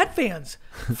fucking Jet fans.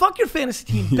 Fuck your fantasy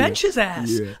team. Bench his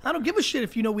ass. Yeah. I don't give a shit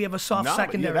if you know we have a soft Nah, but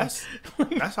secondary.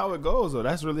 that's how it goes, though.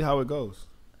 That's really how it goes.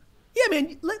 Yeah,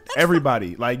 man. That's Everybody,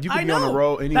 you I can be know. on the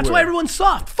road anywhere. That's why everyone's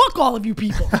soft. Fuck all of you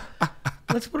people.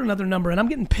 Let's put another number in. I'm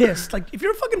getting pissed. If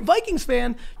you're a fucking Vikings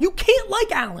fan, you can't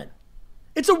like Allen.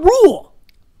 It's a rule.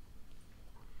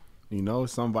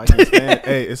 Some Vikings fan.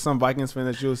 Hey, it's some Vikings fan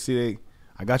that you'll see.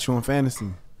 I got you on fantasy.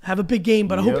 Have a big game,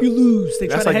 but I hope Yep. you lose. They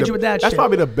try to hedge you with that That's shit.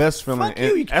 probably the best feeling. Fuck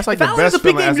you. That's like If the Allen has best a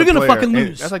big feeling game, as you're a gonna player. fucking And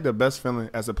lose. That's like the best feeling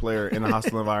as a player in a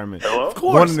hostile environment. Of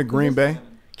course. Going into Green Bay.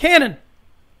 Cannon,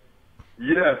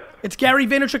 Yes. it's Gary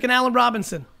Vaynerchuk and Allen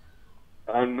Robinson.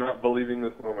 I'm not believing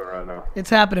this moment right now. It's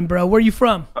happening, bro. Where you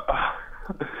from?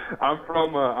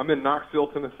 I'm in Knoxville,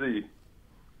 Tennessee.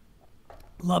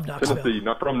 Love Knoxville. Tennessee,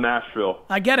 not from Nashville.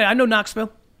 I get it. I know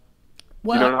Knoxville.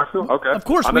 Well, You know Knoxville? Okay. Of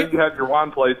course. I know you have your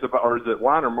wine place, or is it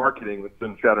wine or marketing that's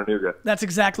in Chattanooga? That's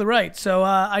exactly right. So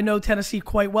I know Tennessee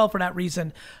quite well for that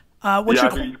reason. What's I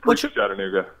your, knew you what's preached your,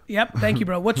 Chattanooga. Yep. Thank you,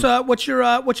 bro. What's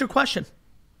your question?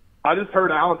 I just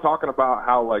heard Alan talking about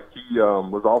how he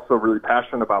was also really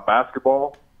passionate about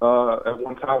basketball at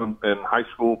one time in high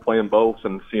school, playing both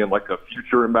and seeing a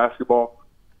future in basketball.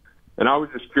 And I was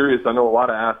just curious. I know a lot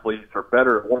of athletes are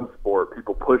better at one sport.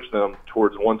 People push them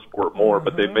towards one sport more,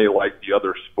 but they may like the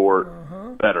other sport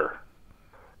better.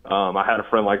 I had a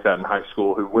friend like that in high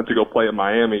school who went to go play at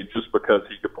Miami just because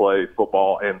he could play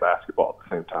football and basketball at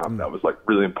the same time. That was like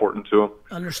really important to him.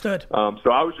 Understood.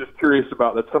 So I was just curious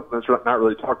about that's something that's not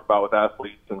really talked about with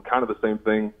athletes, and kind of the same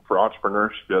thing for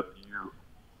entrepreneurship. You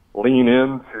lean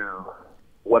into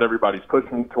what everybody's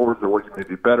pushing you towards, or what you may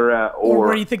be better at, or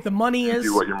where you think the money is.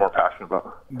 Do what you're more passionate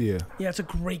about. Yeah. Yeah, it's a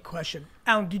great question.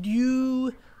 Alan,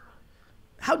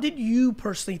 how did you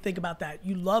personally think about that?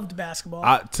 You loved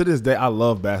basketball. To this day, I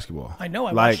love basketball. I know.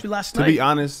 I watched you last night. To be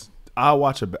honest, I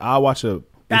watch a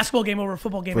basketball game over a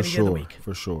football game any day of the week.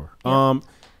 For sure. Yeah.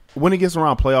 When it gets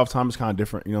around playoff time, it's kind of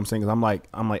different. You know what I'm saying? Because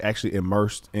I'm like actually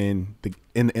immersed in the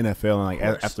NFL and like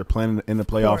after playing in the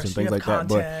playoffs and things like that.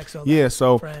 But yeah,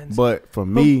 so friends. But for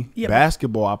me,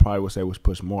 basketball, I probably would say was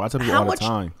pushed more. I tell people all the time.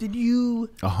 How much did you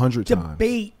 100 times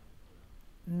debate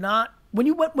not?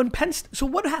 When Penn State, so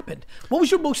what happened? What was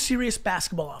your most serious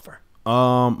basketball offer?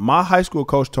 My high school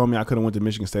coach told me I could have went to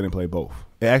Michigan State and played both.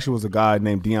 It actually was a guy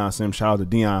named Deion Sims. Shout out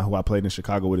to Deion, who I played in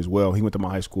Chicago with as well. He went to my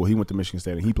high school. He went to Michigan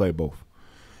State and he played both.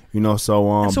 You know,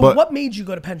 so but what made you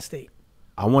go to Penn State?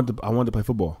 I wanted to play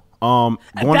football. Going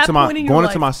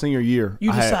into my senior year,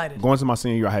 you decided. Going to my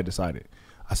senior year, I had decided.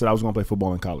 I said I was going to play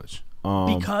football in college.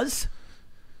 Because.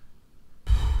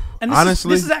 And this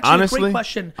is actually a great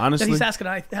question that he's asking.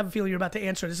 I have a feeling you're about to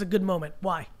answer. This is a good moment.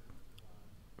 Why?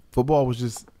 Football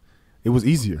was it was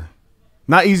easier.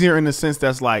 Not easier in the sense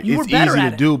that's like it's easy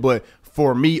to do, but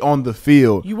for me on the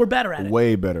field, you were better at it.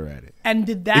 Way better at it. And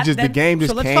did that the game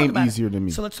just came easier to me.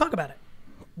 So let's talk about it.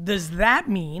 Does that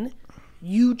mean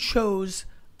you chose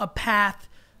a path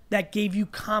that gave you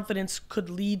confidence could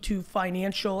lead to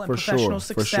financial and professional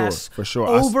success for sure.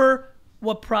 Over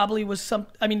what probably was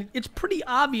it's pretty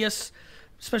obvious,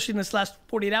 especially in this last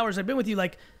 48 hours I've been with you,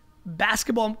 like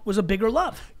basketball was a bigger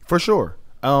love. For sure.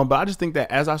 But I just think that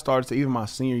as I started to, even my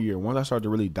senior year, once I started to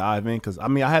really dive in, because I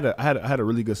had a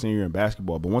really good senior year in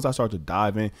basketball, but once I started to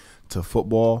dive in to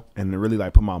football and to really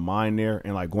like put my mind there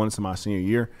and like going into my senior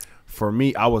year, for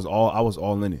me, I was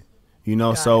all in it. You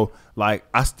know, like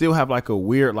I still have like a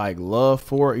weird like love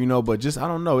for it, you know, but just I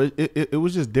don't know, it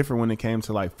was just different when it came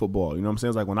to like football. You know what I'm saying?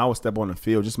 It's like when I would step on the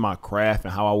field, just my craft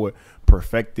and how I would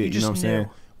perfect it. You know what I'm saying?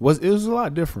 It was a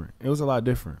lot different. It was a lot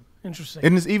different. Interesting.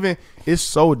 And it's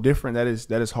so different that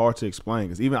it's hard to explain.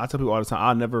 Because even I tell people all the time,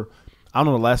 I don't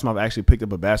know the last time I've actually picked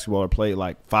up a basketball or played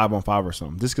like 5-on-5 or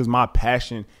something. Just because my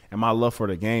passion and my love for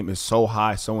the game is so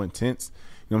high, so intense.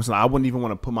 You know what I'm saying? I wouldn't even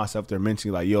want to put myself there mentally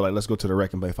like, yo, like let's go to the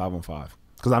rec and play 5-on-5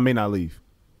 because I may not leave.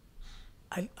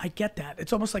 I get that.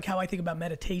 It's almost like how I think about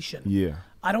meditation. Yeah.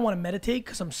 I don't want to meditate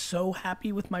because I'm so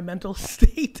happy with my mental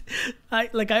state. I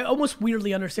almost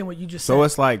weirdly understand what you just said. So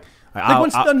it's like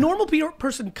when a normal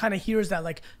person kind of hears that,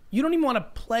 like you don't even want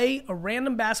to play a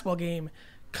random basketball game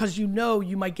because you know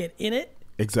you might get in it.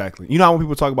 Exactly. You know how when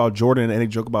people talk about Jordan and they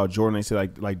joke about Jordan, they say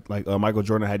like Michael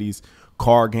Jordan had these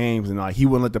card games and like he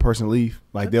wouldn't let the person leave.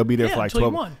 Like they'll be there for like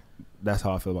 12. That's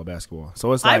how I feel about basketball.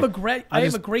 So it's like I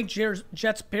have a great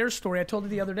Jets Bears story. I told you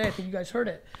the other day. I think you guys heard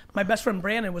it. My best friend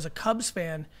Brandon was a Cubs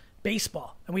fan,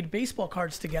 baseball, and we had baseball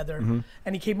cards together. Mm-hmm.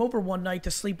 And he came over one night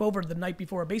to sleep over the night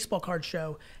before a baseball card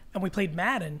show, and we played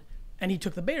Madden. And he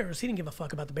took the Bears. He didn't give a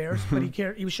fuck about the Bears, but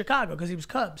he was Chicago because he was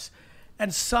Cubs.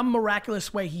 And some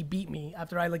miraculous way he beat me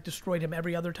after I like destroyed him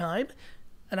every other time.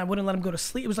 And I wouldn't let him go to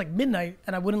sleep. It was like midnight,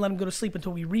 and I wouldn't let him go to sleep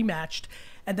until we rematched.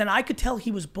 And then I could tell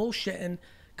he was bullshitting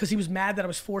because he was mad that I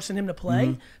was forcing him to play.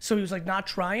 Mm-hmm. So he was like not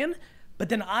trying. But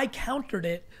then I countered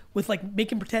it with like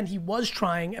making pretend he was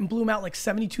trying and blew him out like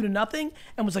 72-0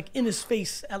 and was like in his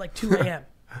face at like 2 a.m.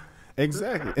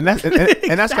 Exactly. And that's exactly.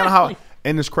 And that's kind of how.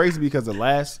 And it's crazy because the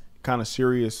last kind of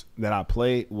serious that I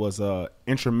played was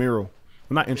intramural.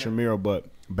 Well, not intramural, but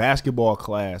basketball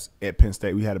class at Penn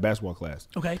State. We had a basketball class.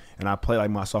 Okay. And I played like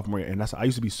my sophomore year, and I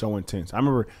used to be so intense. I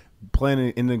remember playing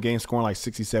in the game, scoring like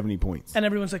 60, 70 points. And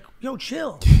everyone's like, yo,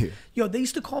 chill. Yeah. Yo, they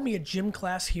used to call me a gym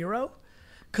class hero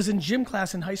because in gym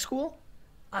class in high school,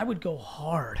 I would go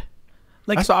hard.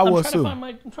 Like, that's how I was too. I'm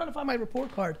trying to find my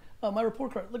report card. My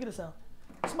report card. Look at this now.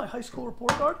 This is my high school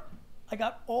report card. I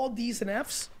got all D's and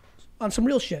F's on some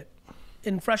real shit.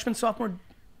 In freshman, sophomore,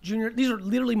 junior. These are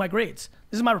literally my grades.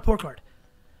 This is my report card.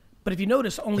 But if you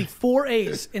notice, only 4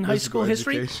 A's in high school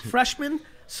history. Freshman,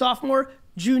 sophomore,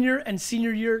 junior, and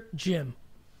senior year, gym.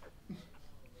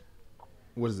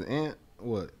 What is it?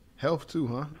 What? Health too,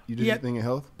 huh? You did your thing in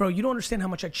health? Bro, you don't understand how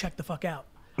much I check the fuck out.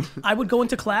 I would go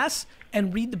into class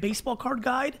and read the baseball card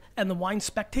guide and the Wine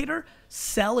Spectator,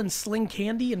 sell and sling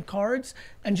candy and cards,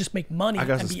 and just make money and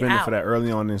be out. I got suspended for that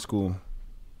early on in school.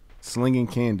 Slinging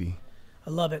candy.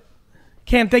 I love it.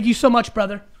 Cam, thank you so much,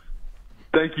 brother.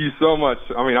 Thank you so much.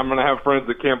 I mean, I'm going to have friends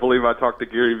that can't believe I talked to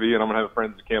Gary Vee, and I'm going to have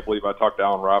friends that can't believe I talked to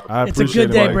Allen Robinson. I It's a appreciate good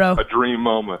it, day, buddy. bro. A dream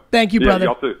moment. Thank you, brother.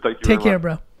 Y'all too. Thank you. Take very care, much.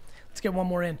 bro. Let's get one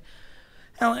more in.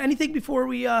 Alan, anything before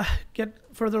we get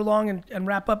further along and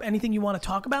wrap up? Anything you want to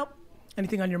talk about?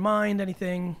 Anything on your mind?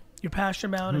 Anything you're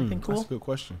passionate about? Anything cool? That's a good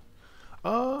question.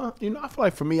 I feel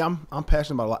like for me, I'm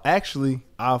passionate about a lot. Actually,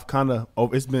 I've kind of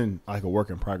it's been like a work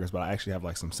in progress, but I actually have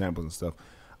like some samples and stuff.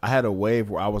 I had a wave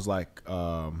where I was like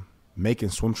making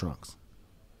swim trunks.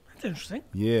 That's interesting.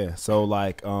 Yeah, so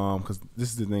like, cause this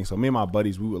is the thing. So me and my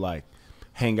buddies, we would like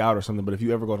hang out or something. But if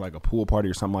you ever go to like a pool party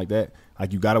or something like that,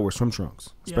 like you gotta wear swim trunks,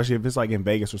 especially if it's like in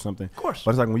Vegas or something. Of course.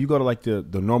 But it's like when you go to like the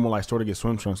normal like store to get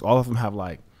swim trunks, all of them have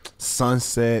like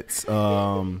sunsets,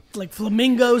 Like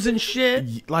flamingos and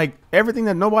shit. like everything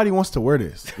that nobody wants to wear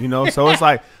this, you know. So it's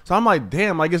like, so I'm like,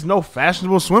 damn, like it's no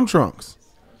fashionable swim trunks.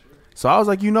 So I was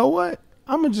like, you know what?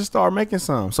 I'm gonna just start making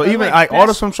some. So even like all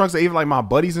the swim trunks that even like my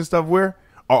buddies and stuff wear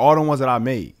are all the ones that I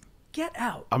made. Get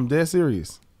out. I'm dead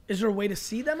serious. Is there a way to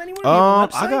see them anywhere? Do you have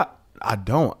a website? I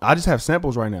don't. I just have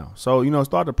samples right now. So,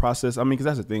 start the process. I mean, because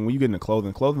that's the thing. When you get into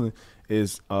clothing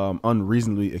is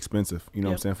unreasonably expensive, you know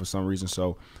what I'm saying, for some reason.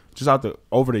 So, just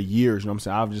over the years, you know what I'm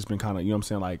saying, I've just been kind of, you know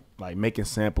what I'm saying, like making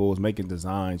samples, making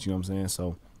designs, you know what I'm saying.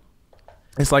 So,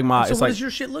 it's like So what does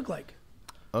your shit look like?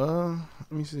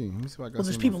 let me see. Let me see if I got Well, there's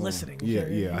some on people my phone. listening.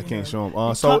 Yeah, I can't show them.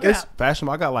 You So talk it it's out.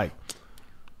 fashionable. I got like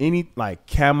any like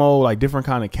camo, like different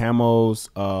kind of camos,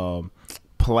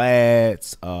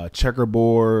 plaids,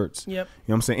 checkerboards. Yep. You know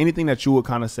what I'm saying? Anything that you would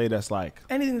kind of say that's like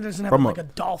Anything that doesn't have From like a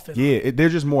dolphin. yeah, they're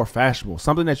just more fashionable.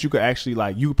 Something that you could actually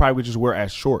like, you could probably just wear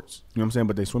as shorts. You know what I'm saying?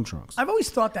 But they swim trunks. I've always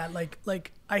thought that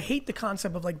like I hate the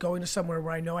concept of like going to somewhere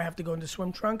where I know I have to go into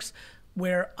swim trunks,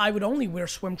 where I would only wear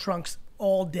swim trunks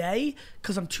all day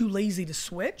because I'm too lazy to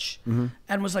switch,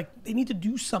 and was like, they need to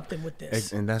do something with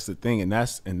this. And that's the thing, and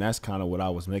that's kind of what I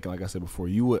was making. Like I said before,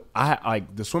 I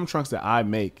like the swim trunks that I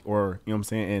make, or you know what I'm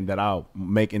saying, and that I'll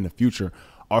make in the future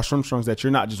are swim trunks that you're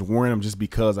not just wearing them just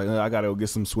because like, I gotta go get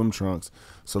some swim trunks.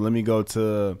 So let me go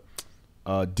to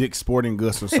Dick's Sporting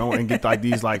Goods or somewhere and get like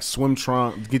these like swim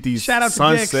trunks, get these Shout out to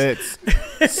sunsets,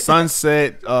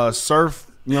 sunset surf.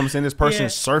 You know what I'm saying? This person Yeah.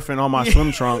 surfing on my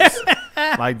swim trunks.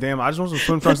 Like, damn, I just want some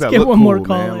swim trunks that get look one cool, more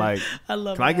call man. in. Like, I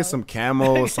love can I it, get some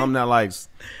camo, something that like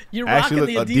You're actually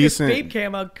rocking the look a Adidas decent, Babe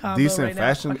camo combo decent right now.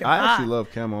 fashion? Fucking I actually hot.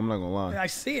 love camo. I'm not gonna lie. I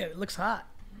see it. It looks hot.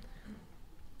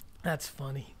 That's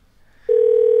funny.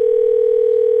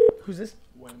 Who's this?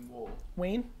 Wayne Wool.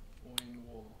 Wayne? Wayne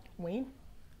Wool. Wayne?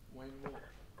 Wayne Wool.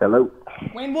 Hello.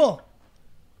 Wayne Wool.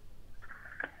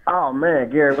 Oh man,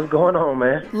 Gary, what's going on,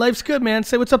 man? Life's good, man.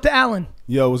 Say what's up to Alan.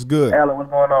 Yo, what's good? Alan, what's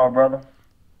going on, brother?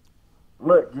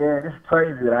 Look, Gary, it's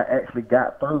crazy that I actually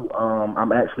got through.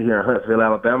 I'm actually here in Huntsville,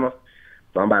 Alabama,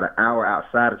 so I'm about an hour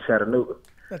outside of Chattanooga.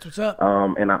 That's what's up.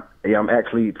 And I'm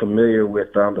actually familiar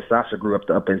with the Sasha group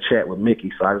up in chat with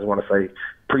Mickey, so I just want to say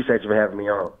appreciate you for having me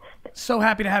on. So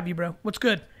happy to have you, bro. What's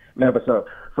good? Man, but so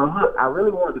look, I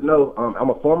really wanted to know. I'm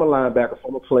a former linebacker,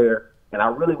 former player, and I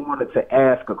really wanted to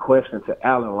ask a question to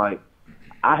Alan. Like,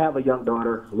 I have a young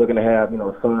daughter looking to have,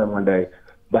 a son one day.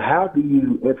 But how do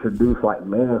you introduce like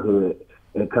manhood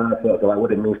and concepts of like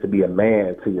what it means to be a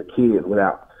man to your kids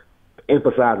without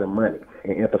emphasizing money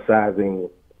and emphasizing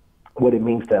what it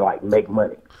means to like make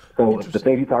money? So the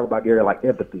things you talk about, Gary, like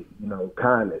empathy,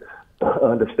 kindness,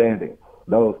 understanding,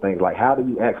 those things. Like, how do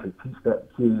you actually teach that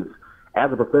to kids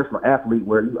as a professional athlete,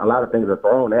 where a lot of things are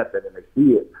thrown at them and they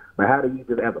see it? But how do you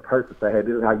just, as a person, say, hey,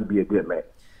 this is how you be a good man?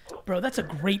 Bro, that's a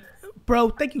great...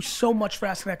 Bro, thank you so much for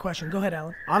asking that question. Go ahead,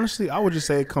 Alan. Honestly, I would just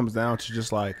say it comes down to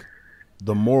just like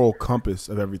the moral compass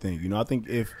of everything. I think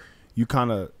if you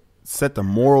kind of set the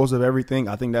morals of everything,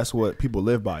 I think that's what people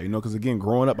live by, because again,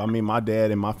 growing up, I mean, my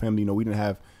dad and my family, we didn't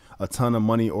have a ton of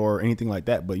money or anything like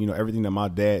that. But, everything that my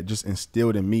dad just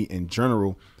instilled in me in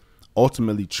general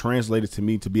ultimately translated to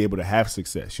me to be able to have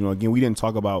success. Again, we didn't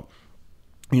talk about,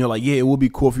 like, yeah, it would be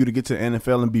cool for you to get to the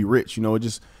NFL and be rich. It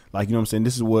just like, what I'm saying?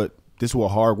 This is what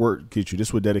hard work gets you. This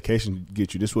is what dedication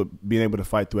gets you. This is what being able to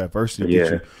fight through adversity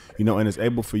gets you. And it's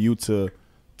able for you to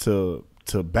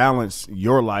balance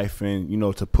your life and,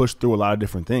 to push through a lot of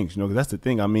different things, because that's the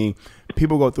thing. I mean,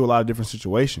 people go through a lot of different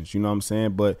situations, you know what I'm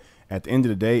saying? But at the end of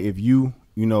the day, if you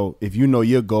know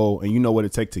your goal and you know what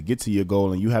it takes to get to your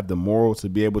goal and you have the moral to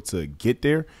be able to get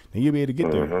there, then you'll be able to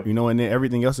get there, and then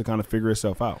everything else will kind of figure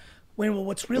itself out. Wayne, well,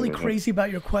 what's really crazy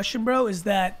about your question, bro, is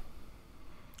that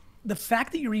the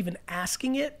fact that you're even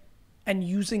asking it and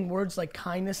using words like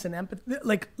kindness and empathy,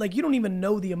 like you don't even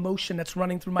know the emotion that's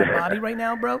running through my body right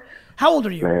now, bro. How old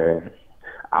are you? Man,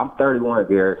 I'm 31,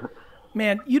 Gary.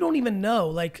 Man, you don't even know.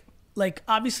 Like, like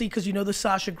obviously because you know the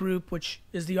Sasha Group, which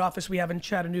is the office we have in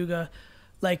Chattanooga,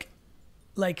 like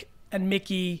and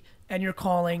Mickey, and you're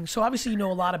calling. So obviously you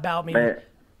know a lot about me. Man,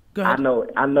 Go ahead.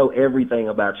 I know everything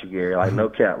about you, Gary. Like no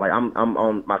cap. Like I'm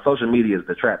on my social media is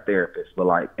the Trap Therapist, but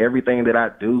like everything that I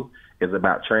do is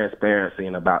about transparency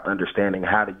and about understanding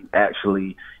how do you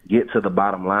actually get to the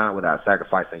bottom line without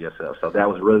sacrificing yourself. So that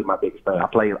was really my biggest thing. I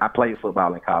played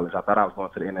football in college. I thought I was going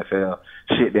to the NFL.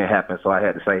 Shit didn't happen, so I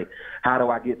had to say, how do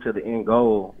I get to the end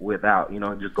goal without,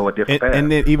 just go a different path?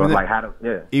 And then even so then,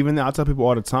 like even then, I tell people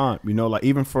all the time, like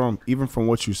even from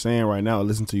what you're saying right now,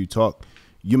 listen to you talk,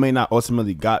 you may not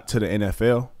ultimately got to the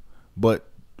NFL, but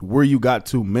where you got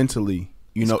to mentally,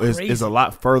 is a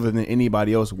lot further than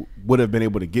anybody else would have been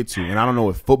able to get to. And I don't know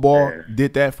if football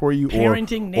did that for you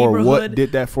Parenting, or what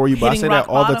did that for you, but I say that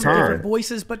all the time. Different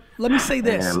voices, but let me say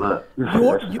this. Man,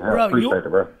 look,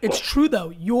 it's true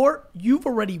though. You've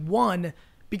already won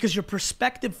because your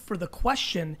perspective for the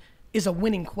question is a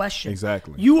winning question.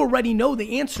 Exactly. You already know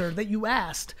the answer that you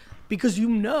asked because you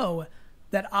know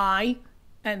that I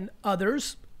and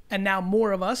others, and now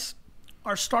more of us,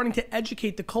 are starting to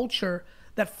educate the culture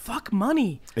that fuck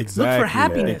money. Exactly. Look for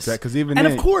happiness. Yeah, exactly. And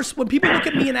of course, when people look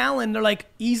at me and Alan, they're like,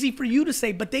 easy for you to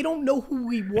say, but they don't know who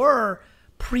we were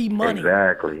pre-money.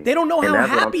 Exactly. They don't know how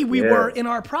happy we were in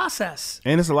our process.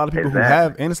 And it's a lot of people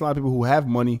who have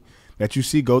money that you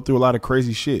see go through a lot of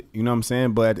crazy shit. You know what I'm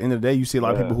saying? But at the end of the day, you see a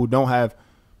lot of people who don't have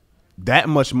that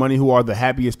much money who are the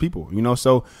happiest people.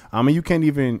 So I mean, you can't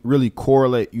even really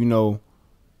correlate,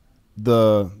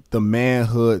 the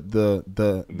manhood,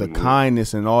 the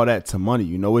kindness and all that to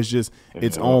money. It's just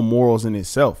its own morals in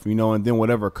itself, and then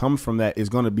whatever comes from that is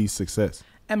going to be success.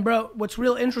 And bro, what's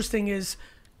real interesting is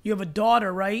you have a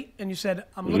daughter, right? And you said,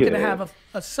 I'm looking to have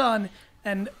a son,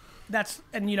 and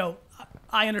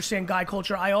I understand guy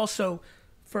culture. I also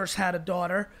first had a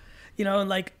daughter, and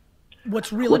like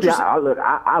what's real interesting. I'm a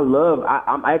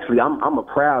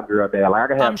proud girl dad. Like I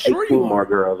can have 18 more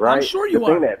girls, right? I'm sure you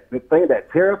are. The thing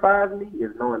that terrifies me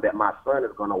is knowing that my son is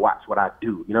going to watch what I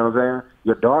do. You know what I'm saying?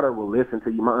 Your daughter will listen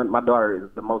to you. My daughter is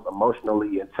the most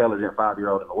emotionally intelligent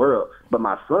 5-year-old in the world, but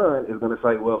my son is going to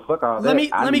say, "Well, fuck all that." Let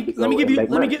me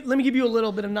give you a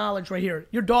little bit of knowledge right here.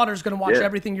 Your daughter's going to watch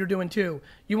everything you're doing too.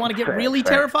 You want to get really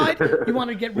terrified? You want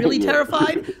to get really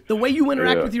terrified? The way you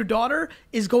interact with your daughter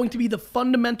is going to be the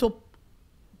fundamental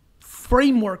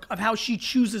framework of how she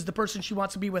chooses the person she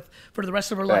wants to be with for the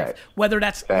rest of her life, whether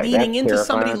that's leaning into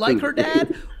somebody like her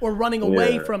dad or running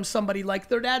away from somebody like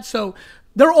their dad. So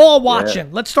they're all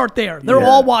watching. Let's start there. They're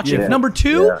all watching. Number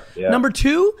two,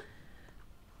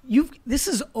 this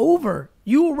is over.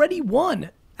 You already won.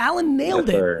 Alan nailed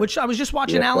it, which I was just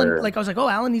watching Alan. Sir. Like I was like, oh,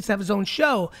 Alan needs to have his own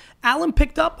show. Alan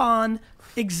picked up on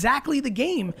exactly the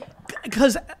game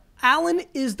because Alan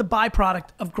is the byproduct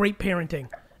of great parenting,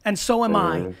 and so am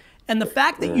I. And the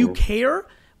fact that you care,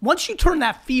 once you turn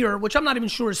that fear, which I'm not even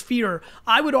sure is fear,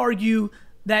 I would argue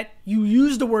that you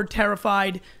use the word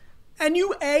terrified, and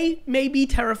you A, may be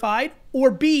terrified,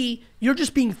 or B, you're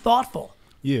just being thoughtful.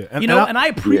 Yeah. And I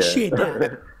appreciate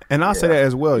that. And I'll say that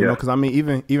as well, because I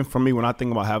mean, even for me, when I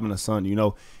think about having a son,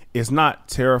 it's not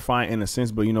terrifying in a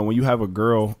sense, but, when you have a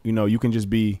girl, you can just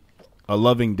be a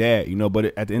loving dad, but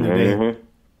at the end of the day,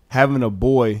 having a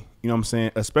boy, you know what I'm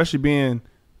saying, especially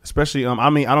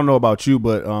I mean, I don't know about you,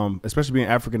 but especially being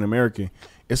African American,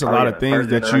 it's a lot of things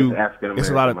that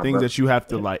you have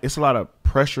to like. It's a lot of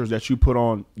pressures that you put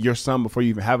on your son before you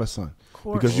even have a son,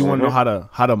 because you want to know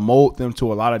how to mold them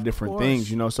to a lot of different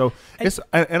things, So it's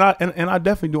and I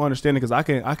definitely do understand it, because I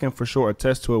can for sure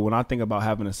attest to it. When I think about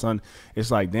having a son, it's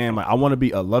like, damn, like I want to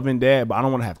be a loving dad, but I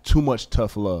don't want to have too much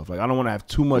tough love. Like I don't want to have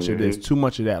too much of this, too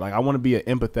much of that. Like I want to be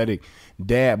an empathetic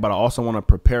dad, but I also want to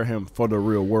prepare him for the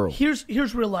real world. Here's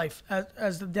real life.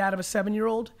 As the dad of a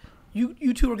 7-year-old,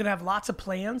 you two are gonna have lots of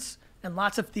plans and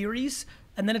lots of theories,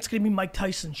 and then it's gonna be Mike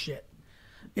Tyson shit.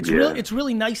 It's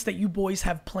really nice that you boys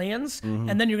have plans,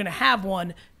 and then you're gonna have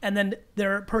one, and then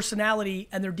their personality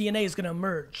and their DNA is gonna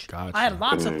emerge. Gotcha. I had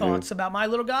lots of thoughts about my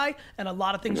little guy, and a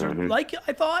lot of things are like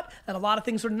I thought, and a lot of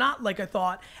things are not like I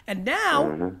thought. And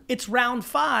now it's round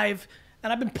 5,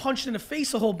 and I've been punched in the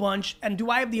face a whole bunch. And do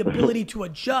I have the ability to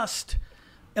adjust?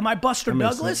 Am I Buster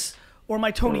Douglas or am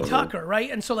I Tony Tucker?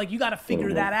 Right? And so like you got to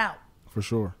figure that out. For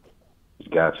sure.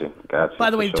 Gotcha.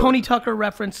 By the way, Tony Tucker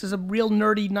reference is a real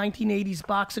nerdy 1980s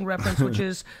boxing reference, which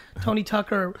is Tony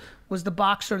Tucker was the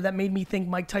boxer that made me think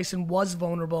Mike Tyson was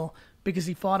vulnerable because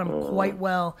he fought him quite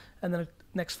well, and then the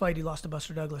next fight he lost to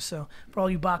Buster Douglas. So for all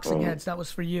you boxing heads, that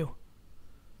was for you.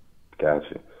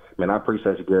 Gotcha. Man, I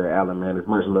appreciate you, Gary Allen, man. It's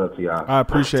much love to y'all. I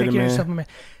appreciate it, man. Take care of yourself, man.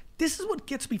 This is what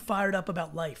gets me fired up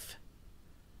about life.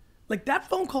 Like, that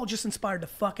phone call just inspired the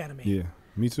fuck out of me. Yeah,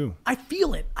 me too. I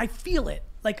feel it.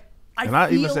 Like, I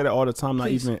even say that all the time, not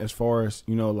Please. even as far as,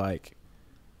 you know, like,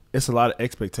 it's a lot of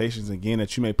expectations, again,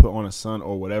 that you may put on a son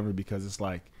or whatever, because it's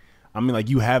like, I mean, like,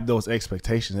 you have those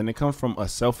expectations, and it comes from a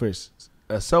selfish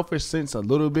sense a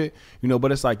little bit, you know,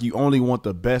 but it's like you only want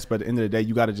the best, but at the end of the day,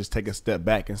 you got to just take a step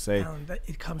back and say. Alan,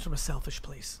 it comes from a selfish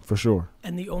place. For sure.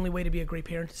 And the only way to be a great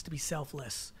parent is to be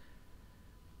selfless.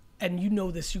 And you know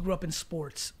this, you grew up in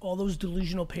sports. All those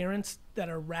delusional parents that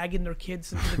are ragging their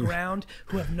kids into the ground,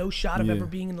 who have no shot of ever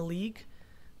being in the league,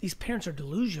 these parents are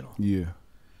delusional. Yeah.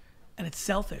 And it's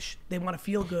selfish. They want to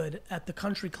feel good at the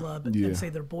country club and say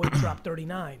their boy dropped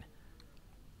 39.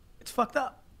 It's fucked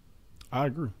up. I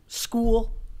agree.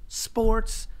 School,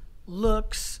 sports,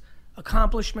 looks,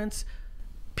 accomplishments.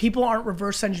 People aren't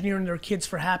reverse engineering their kids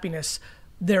for happiness.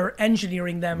 They're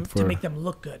engineering them to make them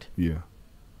look good. Yeah.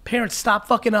 Parents, stop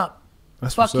fucking up.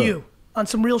 That's Fuck what's you. up. On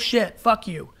some real shit, fuck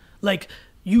you. Like,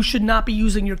 you should not be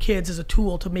using your kids as a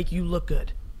tool to make you look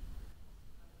good.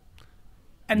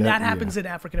 And that happens in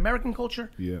African American culture,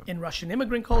 in Russian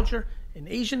immigrant culture, in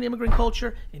Asian immigrant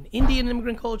culture, in Indian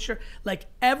immigrant culture. Like,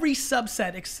 every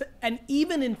subset, and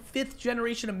even in fifth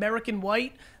generation American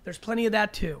white, there's plenty of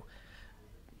that too.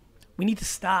 We need to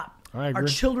stop. I agree. Our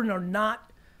children are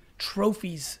not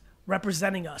trophies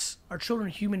representing us. Our children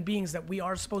are human beings that we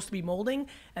are supposed to be molding,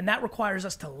 and that requires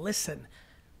us to listen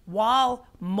while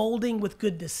molding with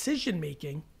good decision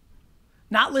making.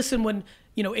 Not listen when,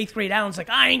 you know, 8th grade Alan's like,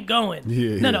 I ain't going.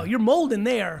 No, you're molding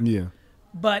there. Yeah.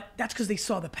 But that's because they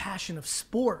saw the passion of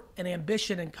sport and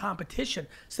ambition and competition.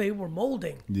 So they were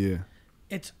molding. Yeah.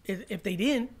 If they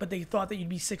didn't, but they thought that you'd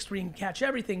be 6'3" and catch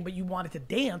everything, but you wanted to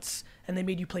dance and they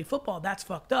made you play football, that's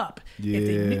fucked up. Yeah. If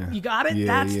they, you got it? Yeah,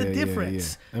 That's the yeah,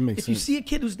 difference. yeah. That makes if you sense. see a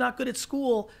kid who's not good at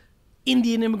school,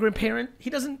 Indian immigrant parent, he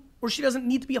doesn't or she doesn't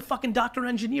need to be a fucking doctor or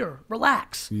engineer.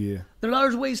 Relax. Yeah. There are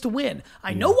other ways to win.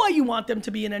 I know why you want them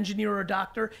to be an engineer or a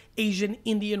doctor, Asian,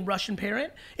 Indian, Russian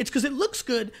parent. It's because it looks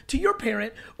good to your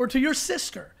parent or to your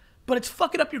sister. But it's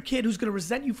fucking up your kid who's going to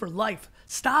resent you for life.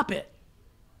 Stop it.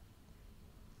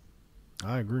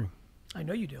 I agree. I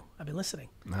know you do. I've been listening.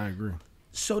 I agree.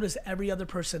 So does every other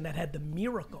person that had the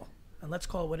miracle, and let's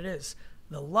call it what it is,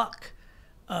 the luck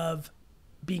of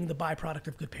being the byproduct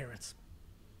of good parents.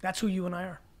 That's who you and I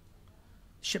are.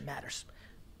 Shit matters.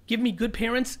 Give me good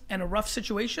parents and a rough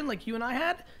situation like you and I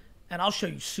had, and I'll show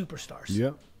you superstars.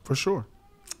 Yeah, for sure.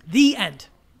 The end.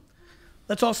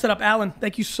 Let's all set up. Alan,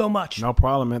 thank you so much. No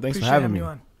problem, man. Thanks Appreciate for having me. you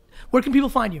on. Where can people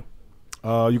find you?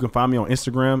 You can find me on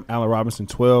Instagram, Allen Robinson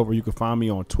 12, or you can find me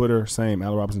on Twitter, same,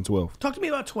 Allen Robinson 12. Talk to me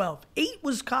about 12. 8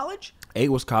 was college? 8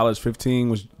 was college, 15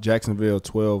 was Jacksonville,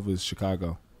 12 is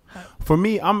Chicago. For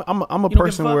me, I'm a give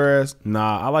person a fuck? whereas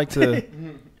I like to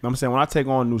I'm saying when I take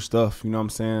on new stuff, you know what I'm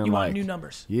saying? You like, want new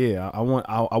numbers. Yeah, I want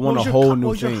What was a whole new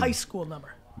What was thing. your high school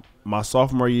number? My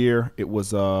sophomore year, it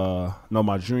was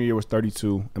my junior year was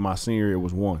 32, and my senior year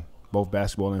was 1, both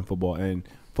basketball and football. And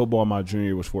football, my junior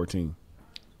year was 14.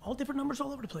 All different numbers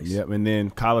all over the place. Yep, and then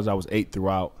college I was 8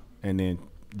 throughout, and then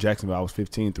Jacksonville I was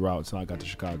 15 throughout until I got to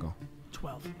Chicago.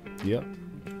 12. Yep.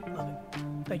 Love it.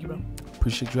 Thank you, bro.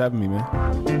 Appreciate you having me,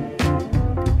 man.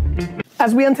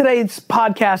 As we end today's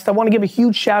podcast, I want to give a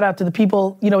huge shout out to the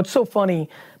people. You know, it's so funny.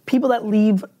 People that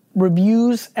leave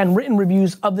reviews and written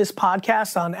reviews of this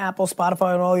podcast on Apple,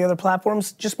 Spotify, and all the other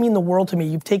platforms just mean the world to me.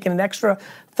 You've taken an extra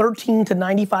 13 to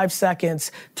 95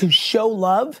 seconds to show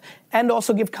love and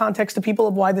also give context to people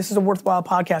of why this is a worthwhile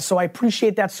podcast. So I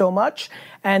appreciate that so much.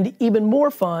 And even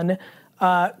more fun,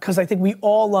 because I think we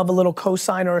all love a little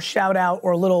cosign or a shout out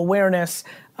or a little awareness.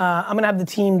 I'm gonna have the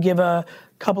team give a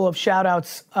couple of shout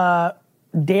outs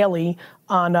daily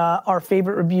on our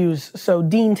favorite reviews. So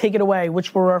Dean, take it away.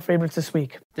 Which were our favorites this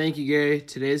week? Thank you, Gary.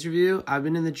 Today's review, I've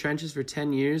been in the trenches for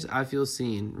 10 years. I feel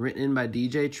seen. Written in by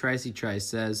DJ Tricey Trice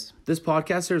says, this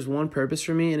podcast serves one purpose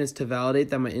for me, and it's to validate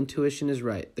that my intuition is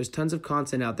right. There's tons of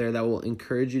content out there that will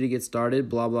encourage you to get started,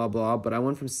 blah, blah, blah, but I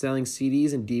went from selling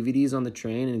CDs and DVDs on the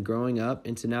train and growing up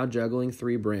into now juggling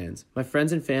 3 brands. My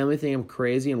friends and family think I'm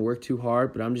crazy and work too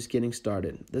hard, but I'm just getting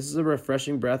started. This is a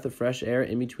refreshing breath of fresh air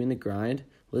in between the grind.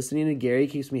 Listening to Gary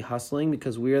keeps me hustling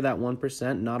because we are that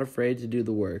 1% not afraid to do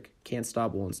the work. Can't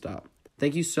stop, won't stop.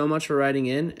 Thank you so much for writing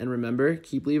in, and remember,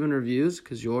 keep leaving reviews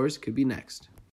because yours could be next.